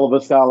that all of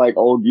us sound like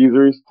old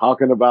geezers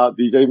talking about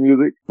DJ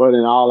music, but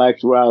in all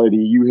actuality,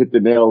 you hit the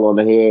nail on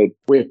the head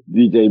with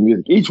DJ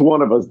music. Each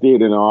one of us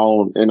did in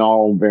our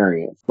own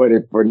variants. But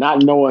if we're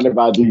not knowing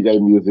about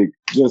DJ music,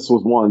 this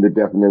was one that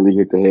definitely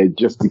hit the head,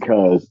 just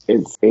because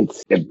it's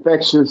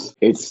infectious.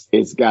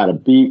 It's got a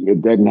beat.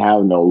 It doesn't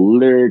have no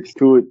lyrics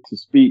to it to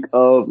speak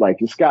of. Like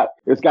it's got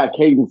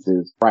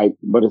cadences, right?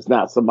 But it's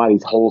not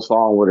somebody's whole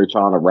song where they're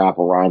trying to rap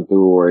around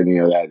through or any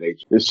of that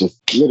nature. It's just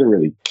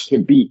literally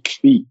beat,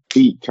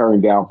 beat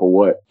turned down for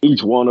what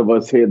each one of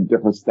us hit a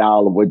different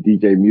style of what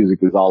DJ music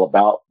is all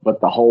about.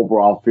 But the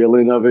overall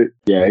feeling of it,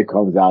 yeah, it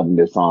comes out in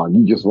this song.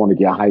 You just want to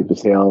get hype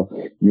as hell.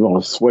 You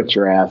want to sweat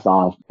your ass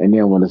off. And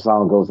then when the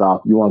song goes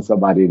off, you want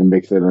somebody to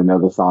mix in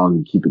another song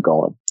and keep it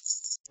going.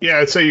 Yeah,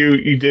 I'd say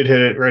you did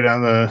hit it right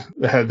on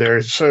the head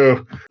there.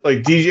 So, like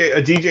a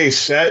DJ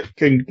set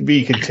can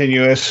be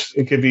continuous.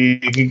 It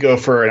could go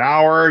for an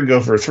hour and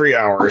go for 3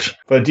 hours.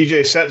 But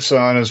DJ set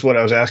song is what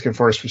I was asking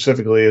for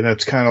specifically, and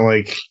that's kind of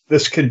like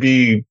this could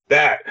be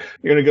that.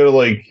 You're gonna go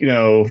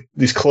to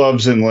these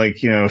clubs in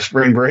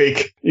spring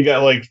break. You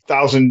got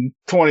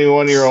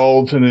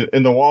 1,021-year-olds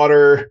in the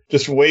water,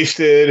 just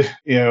wasted.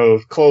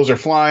 Clothes are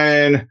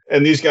flying,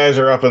 and these guys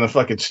are up on the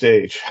fucking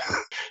stage,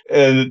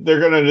 and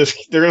they're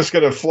just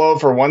gonna flow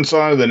for one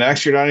song to the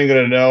next. You're not even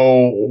gonna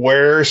know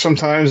where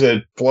sometimes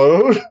it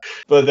flowed,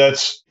 but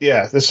this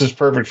is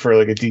perfect for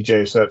like a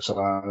DJ set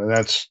song, and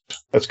that's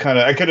kind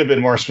of, I could have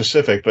been more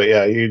specific, but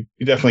yeah, you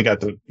definitely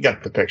got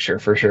the picture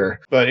for sure.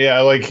 But yeah,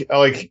 I like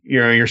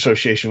your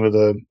association with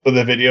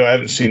the video. I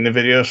haven't seen the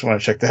video, so I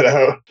want to check that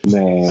out.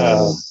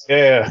 Man,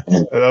 yeah,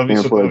 that'll be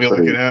something we'll be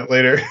looking at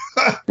later.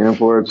 And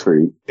for a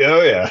treat.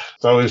 Oh yeah,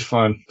 it's always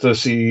fun to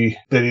see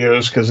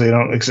videos because they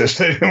don't exist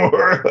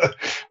anymore.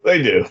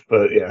 They do,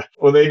 but yeah,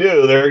 when they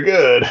do, they're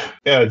good.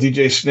 Yeah,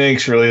 DJ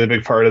Snake's really a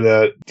big part of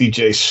that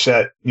DJ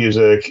set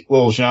music.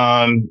 Lil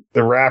Jon,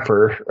 the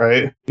rapper,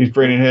 right? He's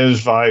bringing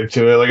his vibe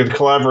to it. Like the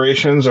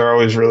collaborations are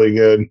always really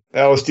good.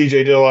 Alice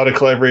DJ did a lot of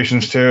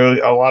collaborations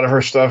too. A lot of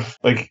her stuff,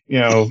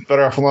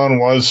 Better Off Alone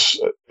was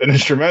an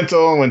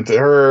instrumental, went to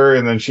her,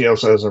 and then she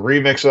also has a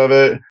remix of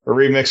it. Her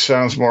remix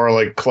sounds more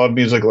like club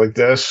music like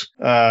this.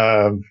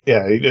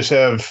 You just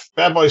have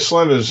Bad Boy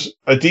Slim is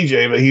a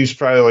DJ, but he's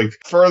probably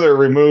further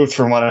removed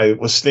from what I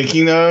was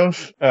thinking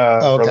of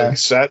for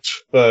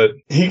sets. But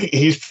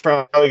he's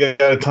probably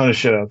got a ton of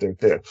shit out there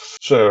too.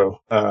 So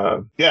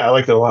I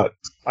liked it a lot.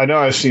 I know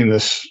I've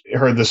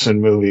heard this in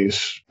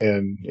movies,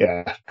 and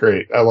yeah,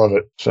 great. I love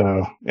it.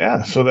 So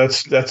yeah, so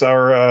that's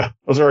our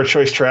those are our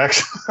choice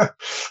tracks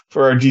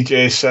for our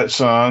DJ set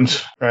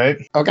songs, right?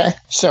 Okay,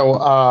 so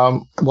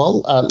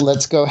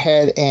let's go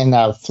ahead and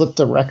flip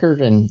the record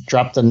and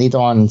drop the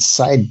needle on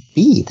side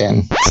B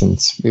then,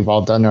 since we've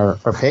all done our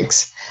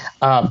picks.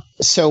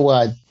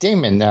 So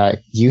Damon,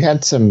 you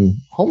had some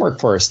homework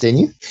for us,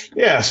 didn't you?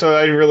 Yeah, so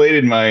I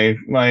related my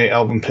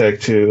album pick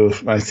to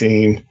my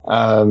theme.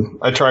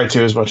 I try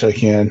to as much as I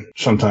can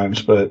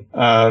sometimes, but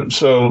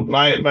so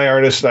my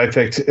artist that I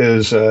picked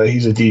is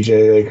he's a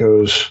DJ that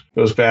goes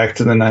back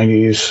to the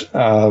 90s,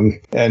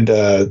 and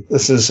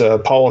this is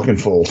Paul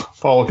Oakenfold.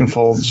 Paul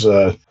Oakenfold's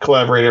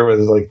collaborator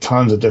with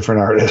tons of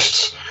different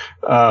artists.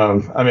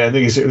 I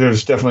think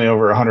there's definitely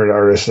over 100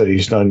 artists that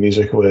he's done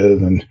music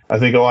with, and I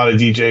think a lot of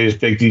big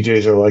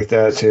DJs are like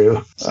that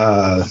too.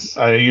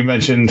 You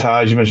mentioned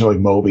Todd, you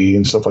mentioned Moby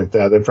and stuff like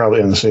that. They're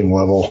probably on the same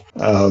level,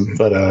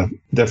 but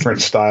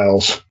different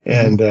styles.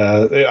 And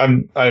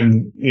I'm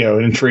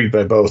intrigued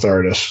by both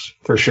artists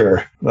for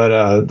sure.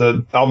 But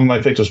the album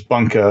I picked was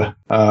Bunka,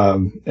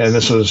 and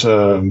this was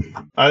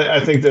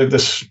I think that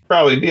this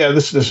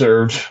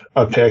deserved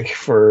a pick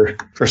for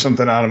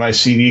something out of my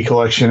CD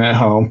collection at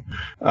home.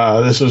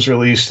 This was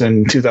released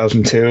in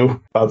 2002,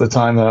 about the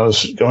time that I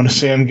was going to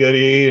Sam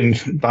Goody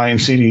and buying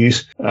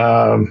CDs.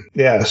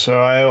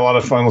 So I had a lot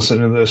of fun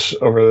listening to this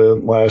over the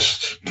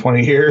last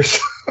 20 years.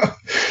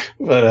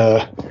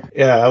 But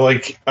I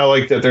like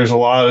that there's a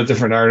lot of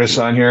different artists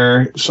on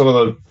here. Some of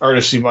the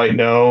artists you might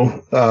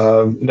know,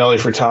 Nelly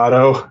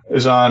Furtado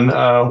is on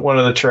one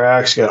of the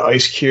tracks. Got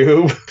Ice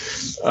Cube.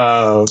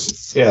 So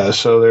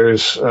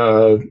there's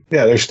a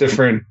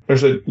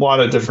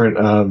lot of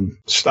different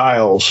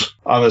styles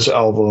on this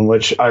album,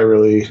 which I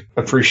really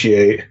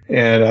appreciate.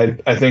 And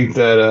I think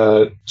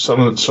that some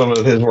of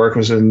his work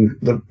was in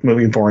the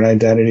movie Born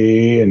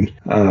Identity, and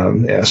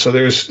so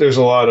there's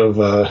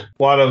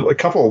a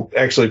couple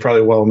actually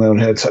probably well-known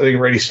hits. I think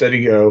Ready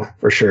Steady Go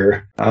for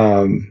sure.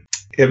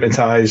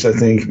 Hypnotized, I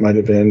think, might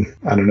have been.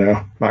 I don't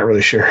know. Not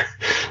really sure.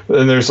 But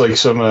then there's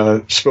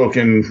some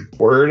spoken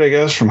word, I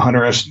guess, from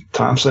Hunter S.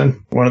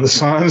 Thompson, one of the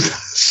songs.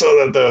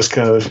 So that was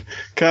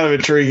kind of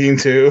intriguing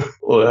too.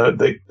 Well,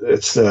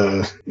 that's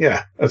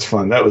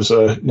fun. That was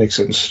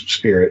Nixon's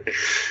Spirit.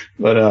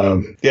 But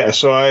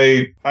so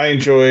I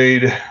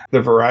enjoyed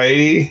the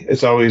variety.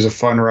 It's always a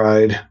fun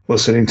ride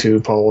listening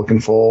to Paul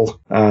Oakenfold.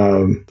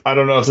 I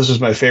don't know if this is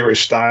my favorite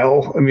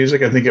style of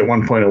music. I think at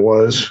one point it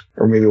was,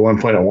 or maybe at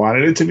one point I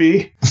wanted it to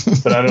be,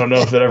 but I don't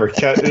know if it ever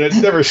kept. It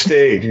never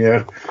stayed.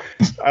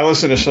 I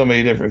listen to so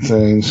many different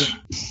things,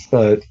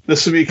 but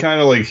this would be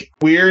kind of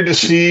weird to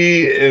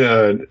see in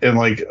a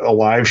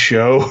live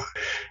show.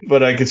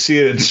 But I could see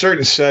it in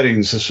certain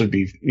settings. This would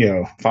be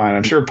fine.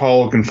 I'm sure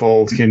Paul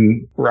Oakenfold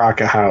can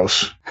rock a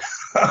house.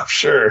 I'm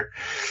sure.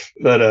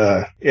 But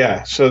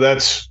so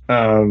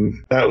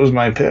that was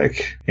my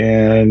pick,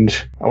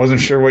 and I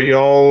wasn't sure what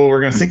y'all were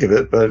going to think of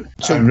it, but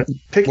I'm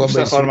picking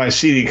stuff out of my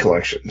CD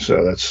collection,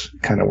 so that's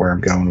kind of where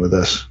I'm going with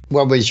this.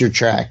 What was your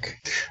track?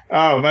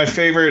 Oh, my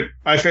favorite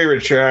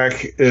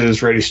track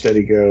is Ready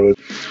Steady Go.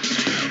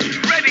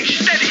 Ready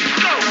Steady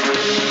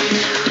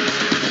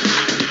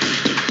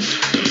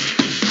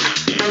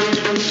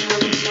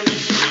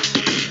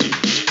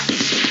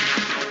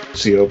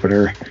loves the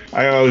opener.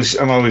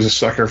 I'm always a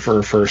sucker for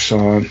a first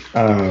song.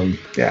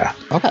 Yeah.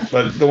 Okay.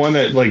 But the one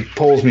that like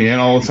pulls me in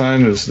all the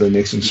time is the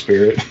Nixon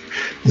Spirit.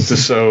 It's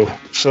just so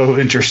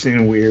interesting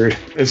and weird.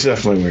 It's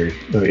definitely weird.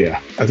 But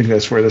yeah, I think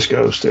that's where this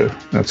goes to.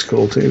 That's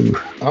cool too.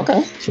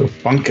 Okay. So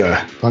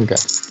Bunka.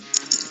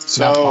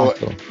 So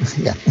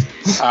yeah.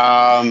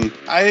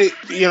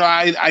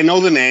 I know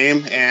the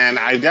name, and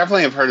I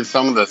definitely have heard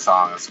some of the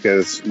songs,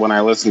 because when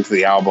I listened to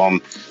the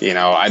album,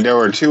 there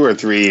were 2 or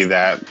 3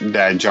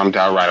 that jumped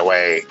out right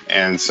away.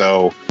 And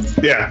so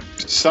yeah,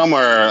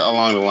 somewhere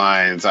along the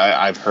lines,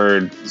 I've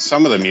heard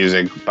some of the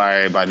music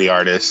by the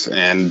artist,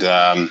 and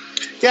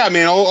yeah, I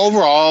mean,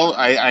 overall,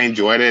 I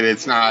enjoyed it.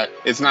 It's not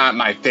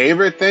my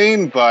favorite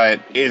thing,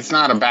 but it's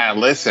not a bad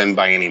listen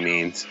by any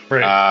means.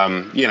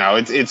 Right.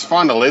 It's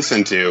fun to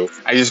listen to.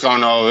 I just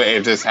don't know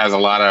if this has a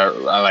lot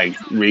of like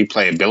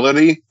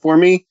replayability for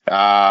me.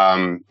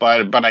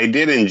 But I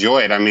did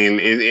enjoy it. I mean,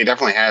 it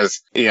definitely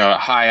has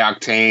high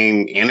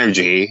octane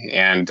energy,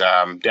 and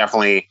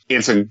definitely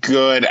it's a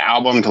good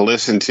album to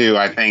listen to.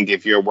 I think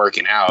if you're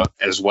working out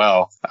as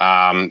well.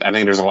 I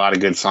think there's a lot of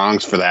good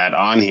songs for that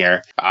on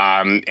here.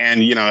 And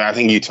I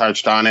think you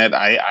touched on it.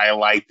 I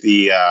like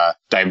the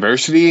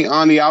diversity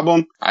on the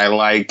album. I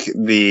like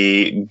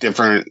the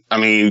different,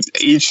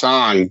 each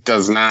song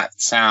does not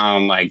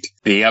sound like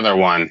the other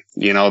one.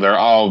 They're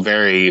all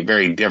very,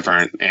 very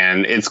different.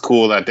 And it's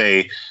cool that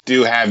they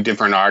do have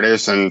different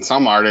artists, and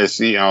some artists,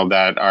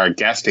 that are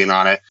guesting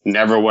on it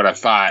never would have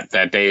thought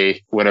that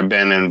they would have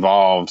been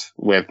involved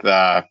with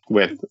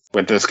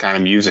this kind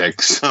of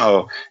music.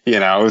 So,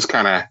 it was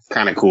kind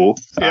of cool.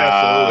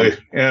 Yeah,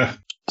 absolutely. Yeah.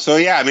 So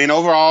yeah, I mean,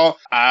 overall,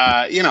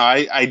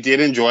 I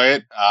did enjoy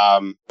it.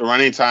 The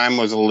running time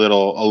was a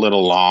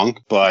little long,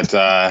 but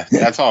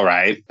that's all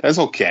right. That's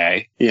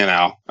okay.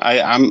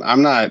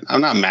 I'm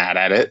not mad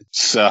at it.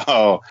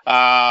 So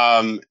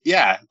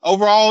yeah,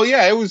 overall,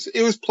 yeah, it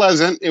was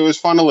pleasant. It was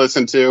fun to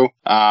listen to.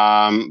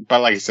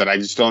 But like I said, I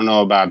just don't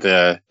know about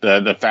the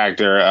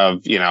factor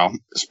of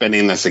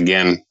spending this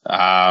again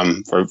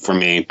for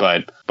me.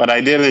 But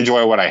I did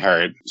enjoy what I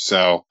heard.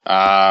 So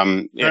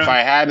if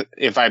I had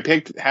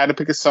to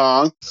pick a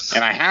song,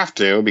 and I have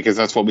to because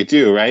that's what we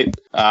do, right?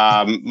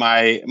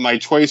 My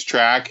choice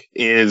track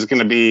is going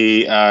to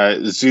be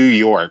Zoo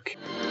York.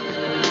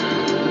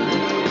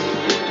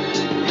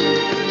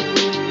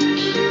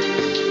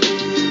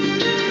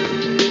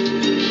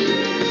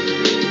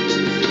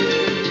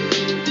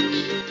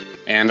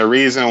 And the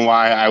reason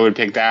why I would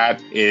pick that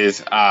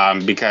is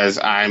because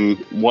I'm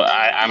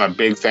a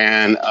big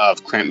fan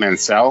of Clint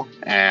Mansell,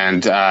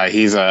 and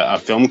he's a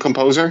film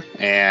composer,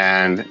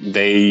 and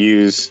they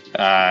use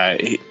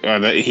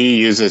he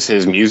uses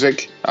his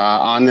music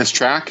on this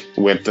track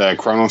with the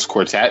Kronos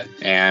Quartet,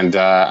 and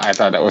I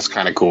thought that was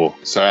kind of cool.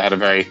 So I had a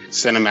very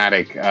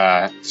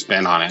cinematic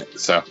spin on it.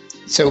 So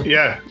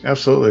yeah,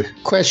 absolutely.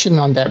 Question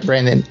on that,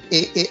 Brandon.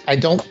 I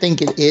don't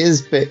think it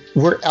is, but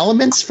were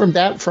elements from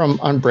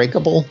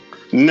Unbreakable?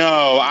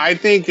 No, I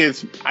think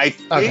it's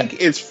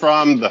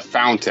from The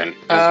Fountain is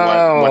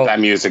what that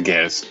music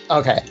is.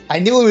 Okay. I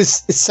knew it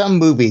was some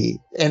movie,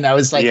 and I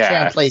was like,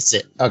 can't place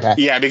it. Okay.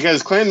 Yeah,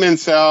 because Clint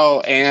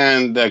Mansell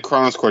and the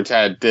Kronos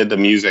Quartet did the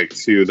music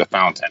to The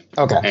Fountain.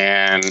 Okay.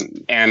 And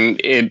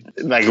it,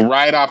 like,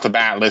 right off the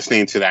bat,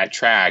 listening to that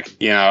track,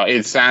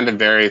 it sounded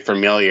very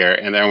familiar.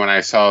 And then when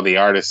I saw the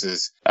artist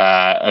is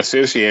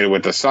associated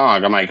with the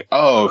song, I'm like,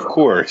 oh, of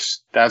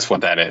course, that's what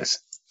that is.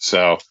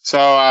 So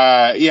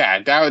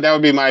yeah, that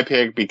would be my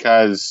pick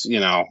because,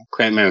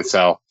 Clint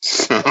Mansell.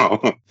 So,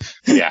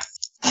 yeah.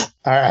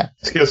 All right.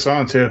 It's a good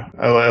song, too.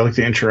 I like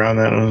the intro on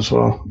that one as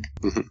well.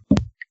 Mm-hmm.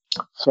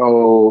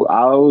 So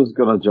I was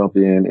gonna jump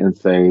in and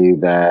say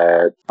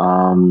that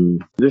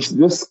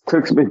this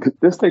takes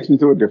me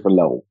to a different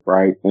level,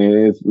 right? And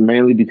it's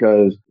mainly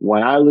because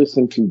when I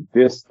listen to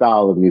this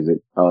style of music,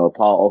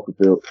 Paul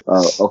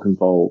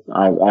Oakenfold,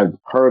 I've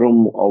heard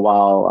him a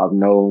while. I've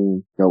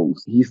known,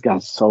 he's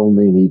got so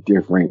many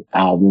different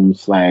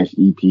albums /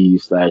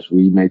 EPs /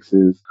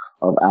 remixes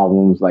of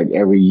albums. Like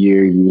every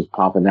year he was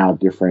popping out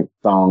different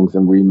songs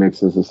and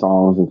remixes of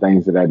songs and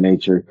things of that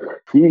nature.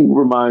 He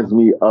reminds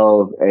me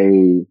of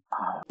a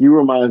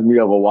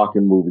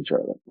walking movie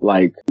trailer.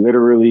 Like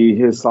literally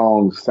his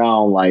songs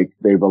sound like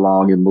they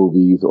belong in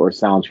movies or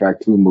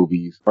soundtrack to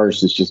movies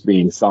versus just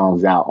being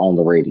songs out on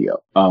the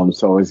radio.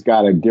 So it's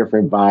got a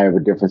different vibe, a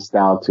different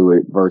style to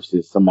it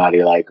versus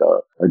somebody like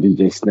a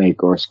DJ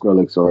Snake or a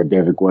Skrillex or a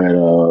David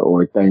Guetta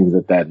or things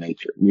of that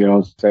nature. You know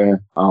what I'm saying?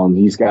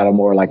 He's got a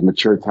more like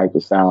mature type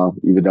of sound,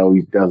 even though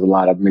he does a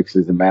lot of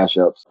mixes and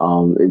mashups.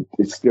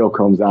 It still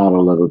comes out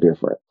a little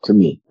different to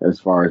me as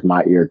far as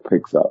my ear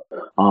picks up.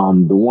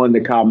 The one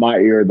that caught my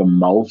ear the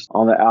most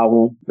on the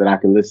album that I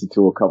could listen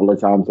to a couple of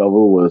times over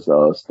was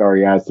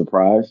Starry Eyed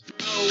Surprise.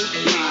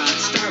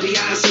 Starry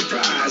Eyed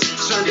Surprise,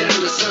 sundown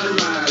to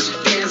sunrise,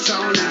 dance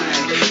all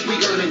night. We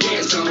gonna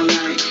dance all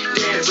night,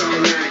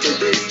 'cause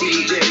this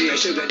DJ, I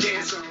should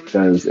dance all night.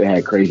 because it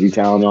had Crazy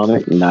Town on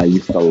it, and I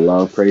used to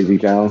love Crazy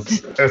Town.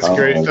 That's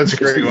great. That's a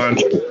great one.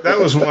 That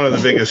was one of the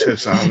biggest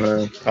hits on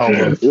the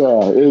album.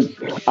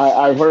 Yeah,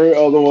 I've heard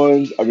other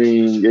ones. I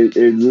mean, it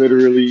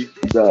literally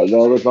the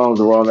other songs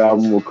that were on the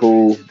album were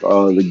cool.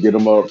 The Get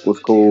 'Em Up was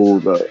cool.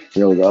 The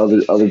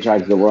other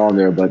tracks that were on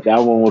there, but that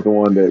one was the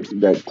one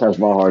that touched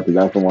my heart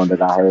because that's the one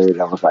that I heard.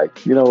 And I was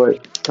like, you know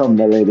what? Come,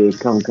 my lady,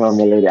 come, my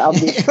lady. I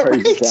miss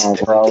Crazy Town,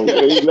 bro.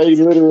 They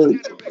literally,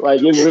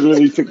 like, it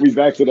literally took me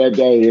back to that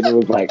day, and it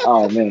was like,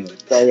 oh man,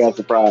 sorry, I'm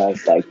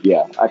surprised. Like,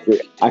 yeah, I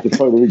could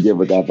totally get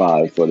with that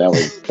vibe. So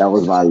that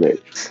was my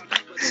lick.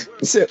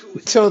 So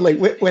totally,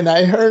 when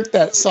I heard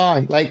that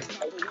song, like,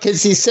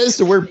 because he says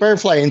the word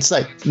butterfly, and it's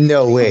like,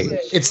 no way,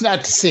 it's not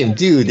the same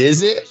dude,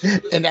 is it?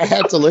 And I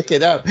had to look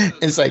it up. And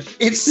it's like,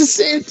 it's the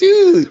same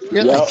dude.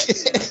 You're like,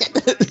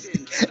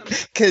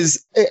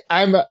 because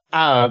I'm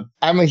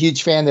a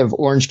huge fan of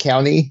Orange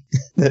County,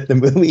 the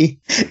movie,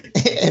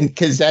 and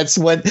because that's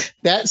what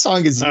that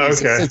song is.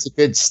 Such a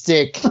good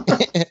stick.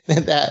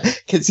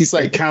 That because he's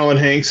like Colin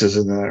Hanks is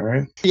in that,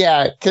 right?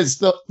 Yeah, because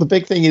the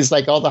big thing is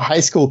like all the high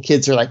school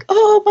kids are like,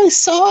 oh, my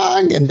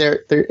song, and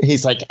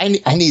he's like, I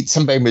need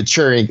somebody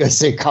mature and goes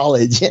to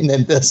college, and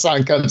then the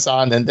song comes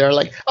on, and they're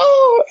like,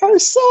 oh, our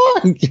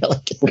song. You're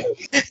like,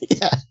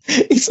 yeah,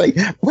 he's like,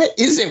 what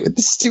is it with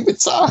this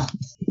stupid song?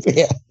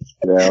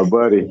 Yeah,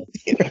 buddy.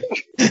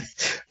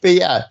 But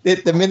yeah,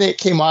 the minute it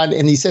came on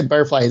and he said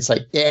butterfly, it's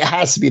like, yeah, it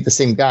has to be the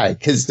same guy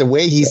because the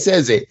way he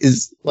says it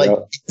is like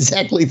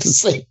exactly the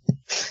same.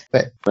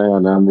 But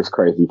man, I'm this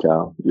Crazy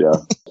Town. Yeah.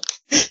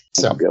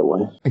 So a good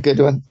one. A good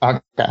one.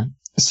 Okay.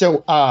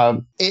 So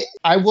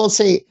I will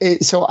say,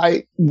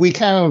 we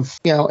kind of,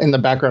 in the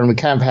background, we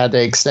kind of had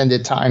the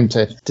extended time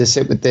to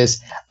sit with this.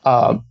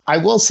 I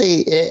will say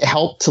it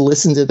helped to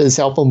listen to this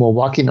album while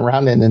walking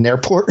around in an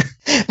airport.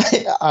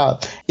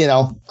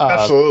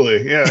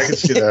 Absolutely. Yeah, I can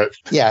see that.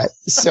 Yeah.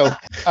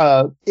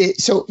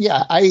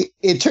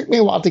 It took me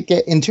a while to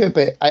get into it,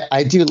 but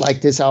I do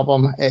like this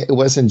album. It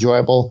was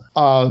enjoyable.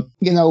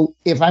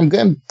 If I'm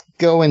going to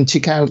go into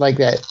kind of like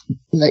that,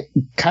 like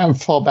kind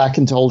of fall back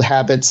into old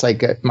habits,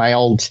 like my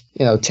old,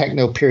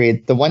 techno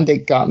period. The one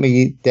that got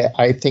me that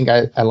I think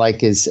I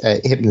like is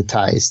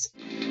Hypnotized.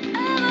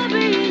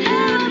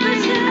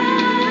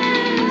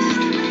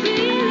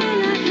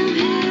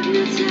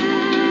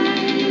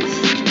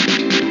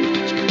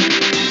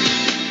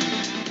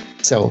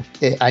 So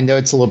I know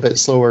it's a little bit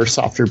slower,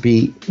 softer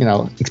beat,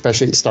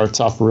 especially it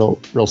starts off real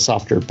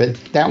softer, but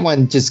that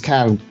one just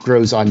kind of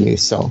grows on you.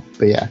 So,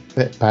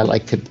 but I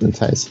like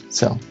Hypnotize.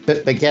 So,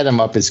 but Get 'Em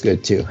Up is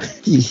good too.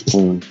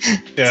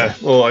 Yeah,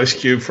 a little Ice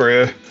Cube for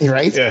you.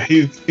 Right? Yeah,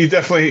 he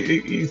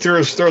definitely he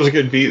throws a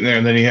good beat in there,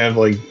 and then you have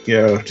like,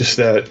 just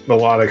that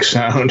melodic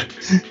sound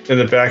in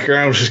the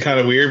background, which is kind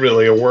of weird, but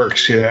like it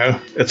works,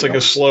 It's like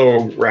a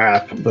slow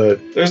rap,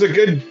 but there's a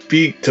good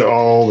beat to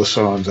all the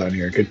songs on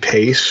here, good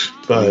pace.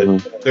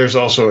 But there's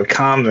also a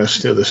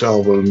calmness to this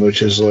album,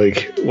 which is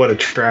like what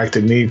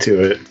attracted me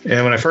to it.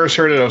 And when I first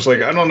heard it, I was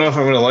like, I don't know if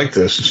I'm going to like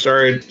this.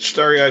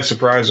 Starry-Eyed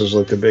Surprise was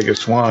like the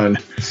biggest one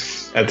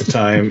at the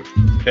time.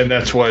 And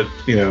that's what,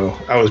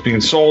 I was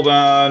being sold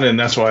on. And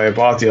that's why I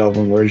bought the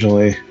album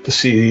originally, the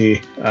CD.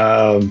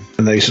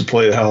 And I used to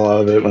play the hell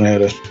out of it when I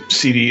had a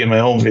CD in my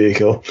own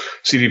vehicle,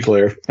 CD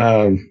player.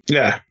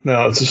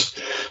 This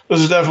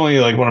is definitely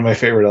like one of my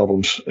favorite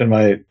albums in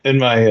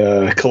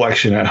my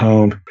collection at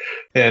home.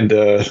 And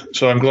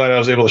so I'm glad I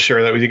was able to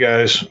share that with you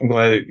guys. I'm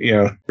glad,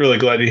 really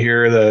glad to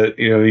hear that,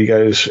 you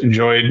guys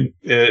enjoyed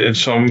it, and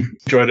some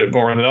enjoyed it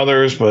more than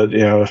others, but,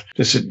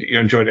 just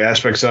enjoyed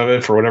aspects of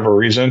it for whatever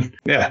reason.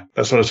 Yeah,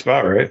 that's what it's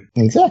about, right?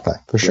 Exactly,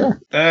 for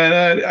sure.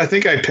 And I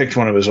think I picked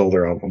one of his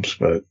older albums,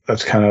 but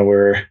that's kind of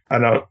where I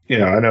know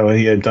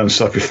he had done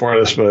stuff before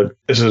this, but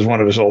this is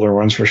one of his older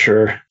ones for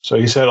sure. So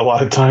he's had a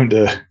lot of time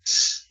to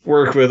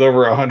work with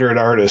over 100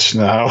 artists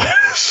now.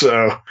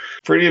 So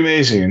pretty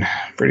amazing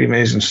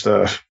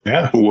stuff.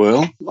 Yeah.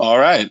 Well, all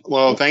right.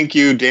 Well, thank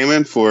you,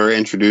 Damon, for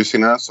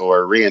introducing us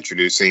or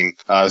reintroducing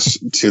us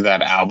to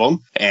that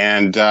album.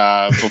 And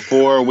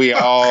before we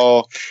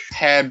all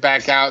head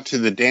back out to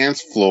the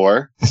dance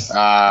floor,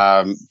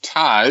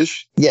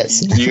 Taj,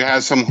 yes, you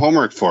have some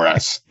homework for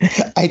us.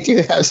 I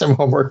do have some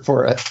homework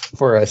for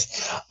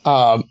us.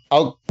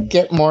 I'll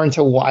get more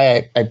into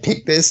why I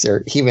picked this,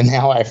 or even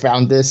how I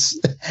found this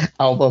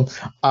album.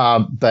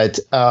 But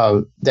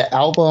the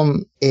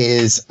album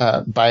is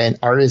by an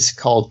artist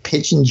called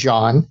Pigeon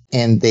John,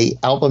 and the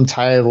album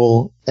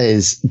title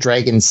is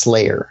Dragon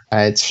Slayer.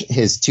 It's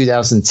his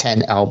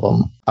 2010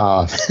 album.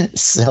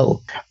 It's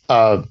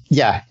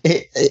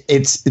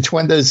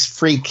one of those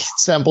freak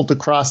stumbled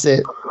across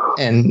it,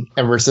 and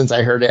ever since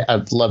I heard it,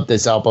 I've loved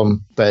this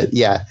album. But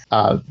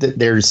but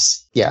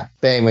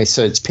anyway,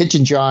 so it's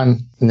Pigeon John,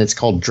 and it's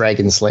called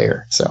Dragon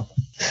Slayer. So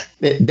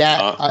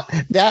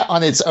that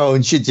on its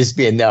own should just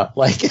be enough.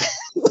 Like,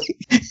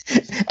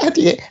 how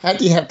do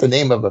you have the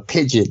name of a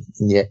pigeon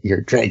and yet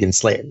you're Dragon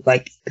Slayer?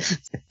 Like,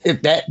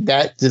 if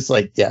that just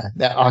like, that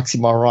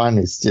oxymoron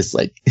is just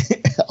like,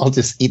 I'll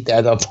just eat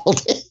that up all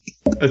day.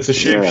 It's a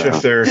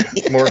shapeshifter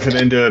morphing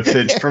into a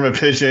from a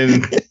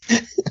pigeon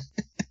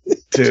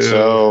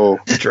to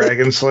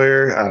Dragon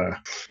Slayer. I don't know.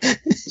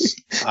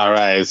 All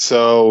right,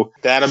 so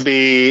that'll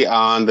be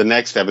on the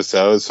next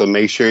episode. So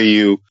make sure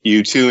you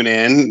tune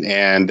in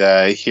and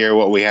hear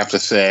what we have to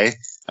say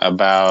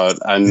about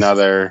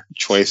another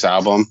choice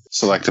album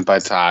selected by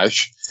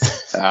Taj.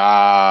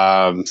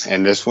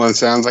 And this one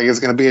sounds like it's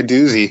going to be a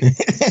doozy.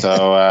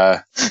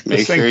 So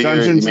make sure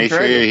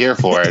you're here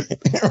for it.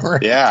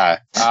 Right. Yeah.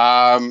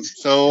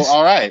 So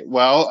all right.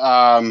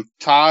 Well,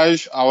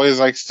 Taj always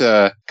likes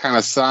to kind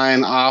of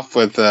sign off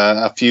with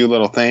a few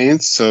little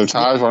things. So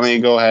Taj, why don't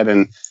you go ahead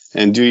and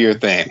do your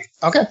thing?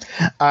 Okay.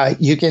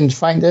 You can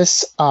find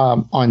us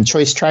on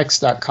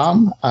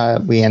choicetracks.com.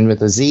 We end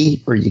with a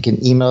Z, or you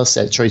can email us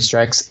at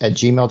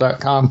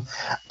choicetracks@gmail.com.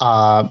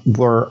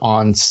 We're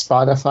on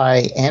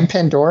Spotify and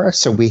Pandora,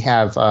 so we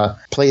have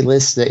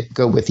playlists that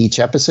go with each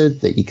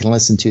episode that you can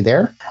listen to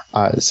there.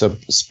 So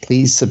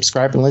please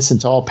subscribe and listen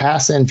to all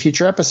past and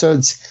future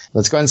episodes.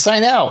 Let's go and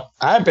sign out.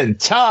 I've been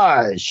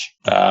Taj.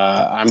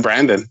 I'm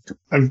Brandon.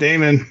 I'm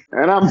Damon.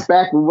 And I'm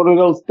back with one of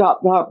those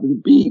top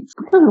beats.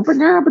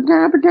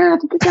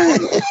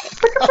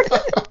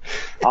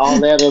 All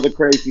that other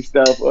crazy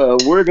stuff.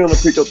 We're going to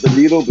pick up the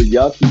needle, but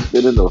y'all keep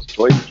spinning those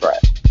choice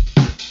tracks.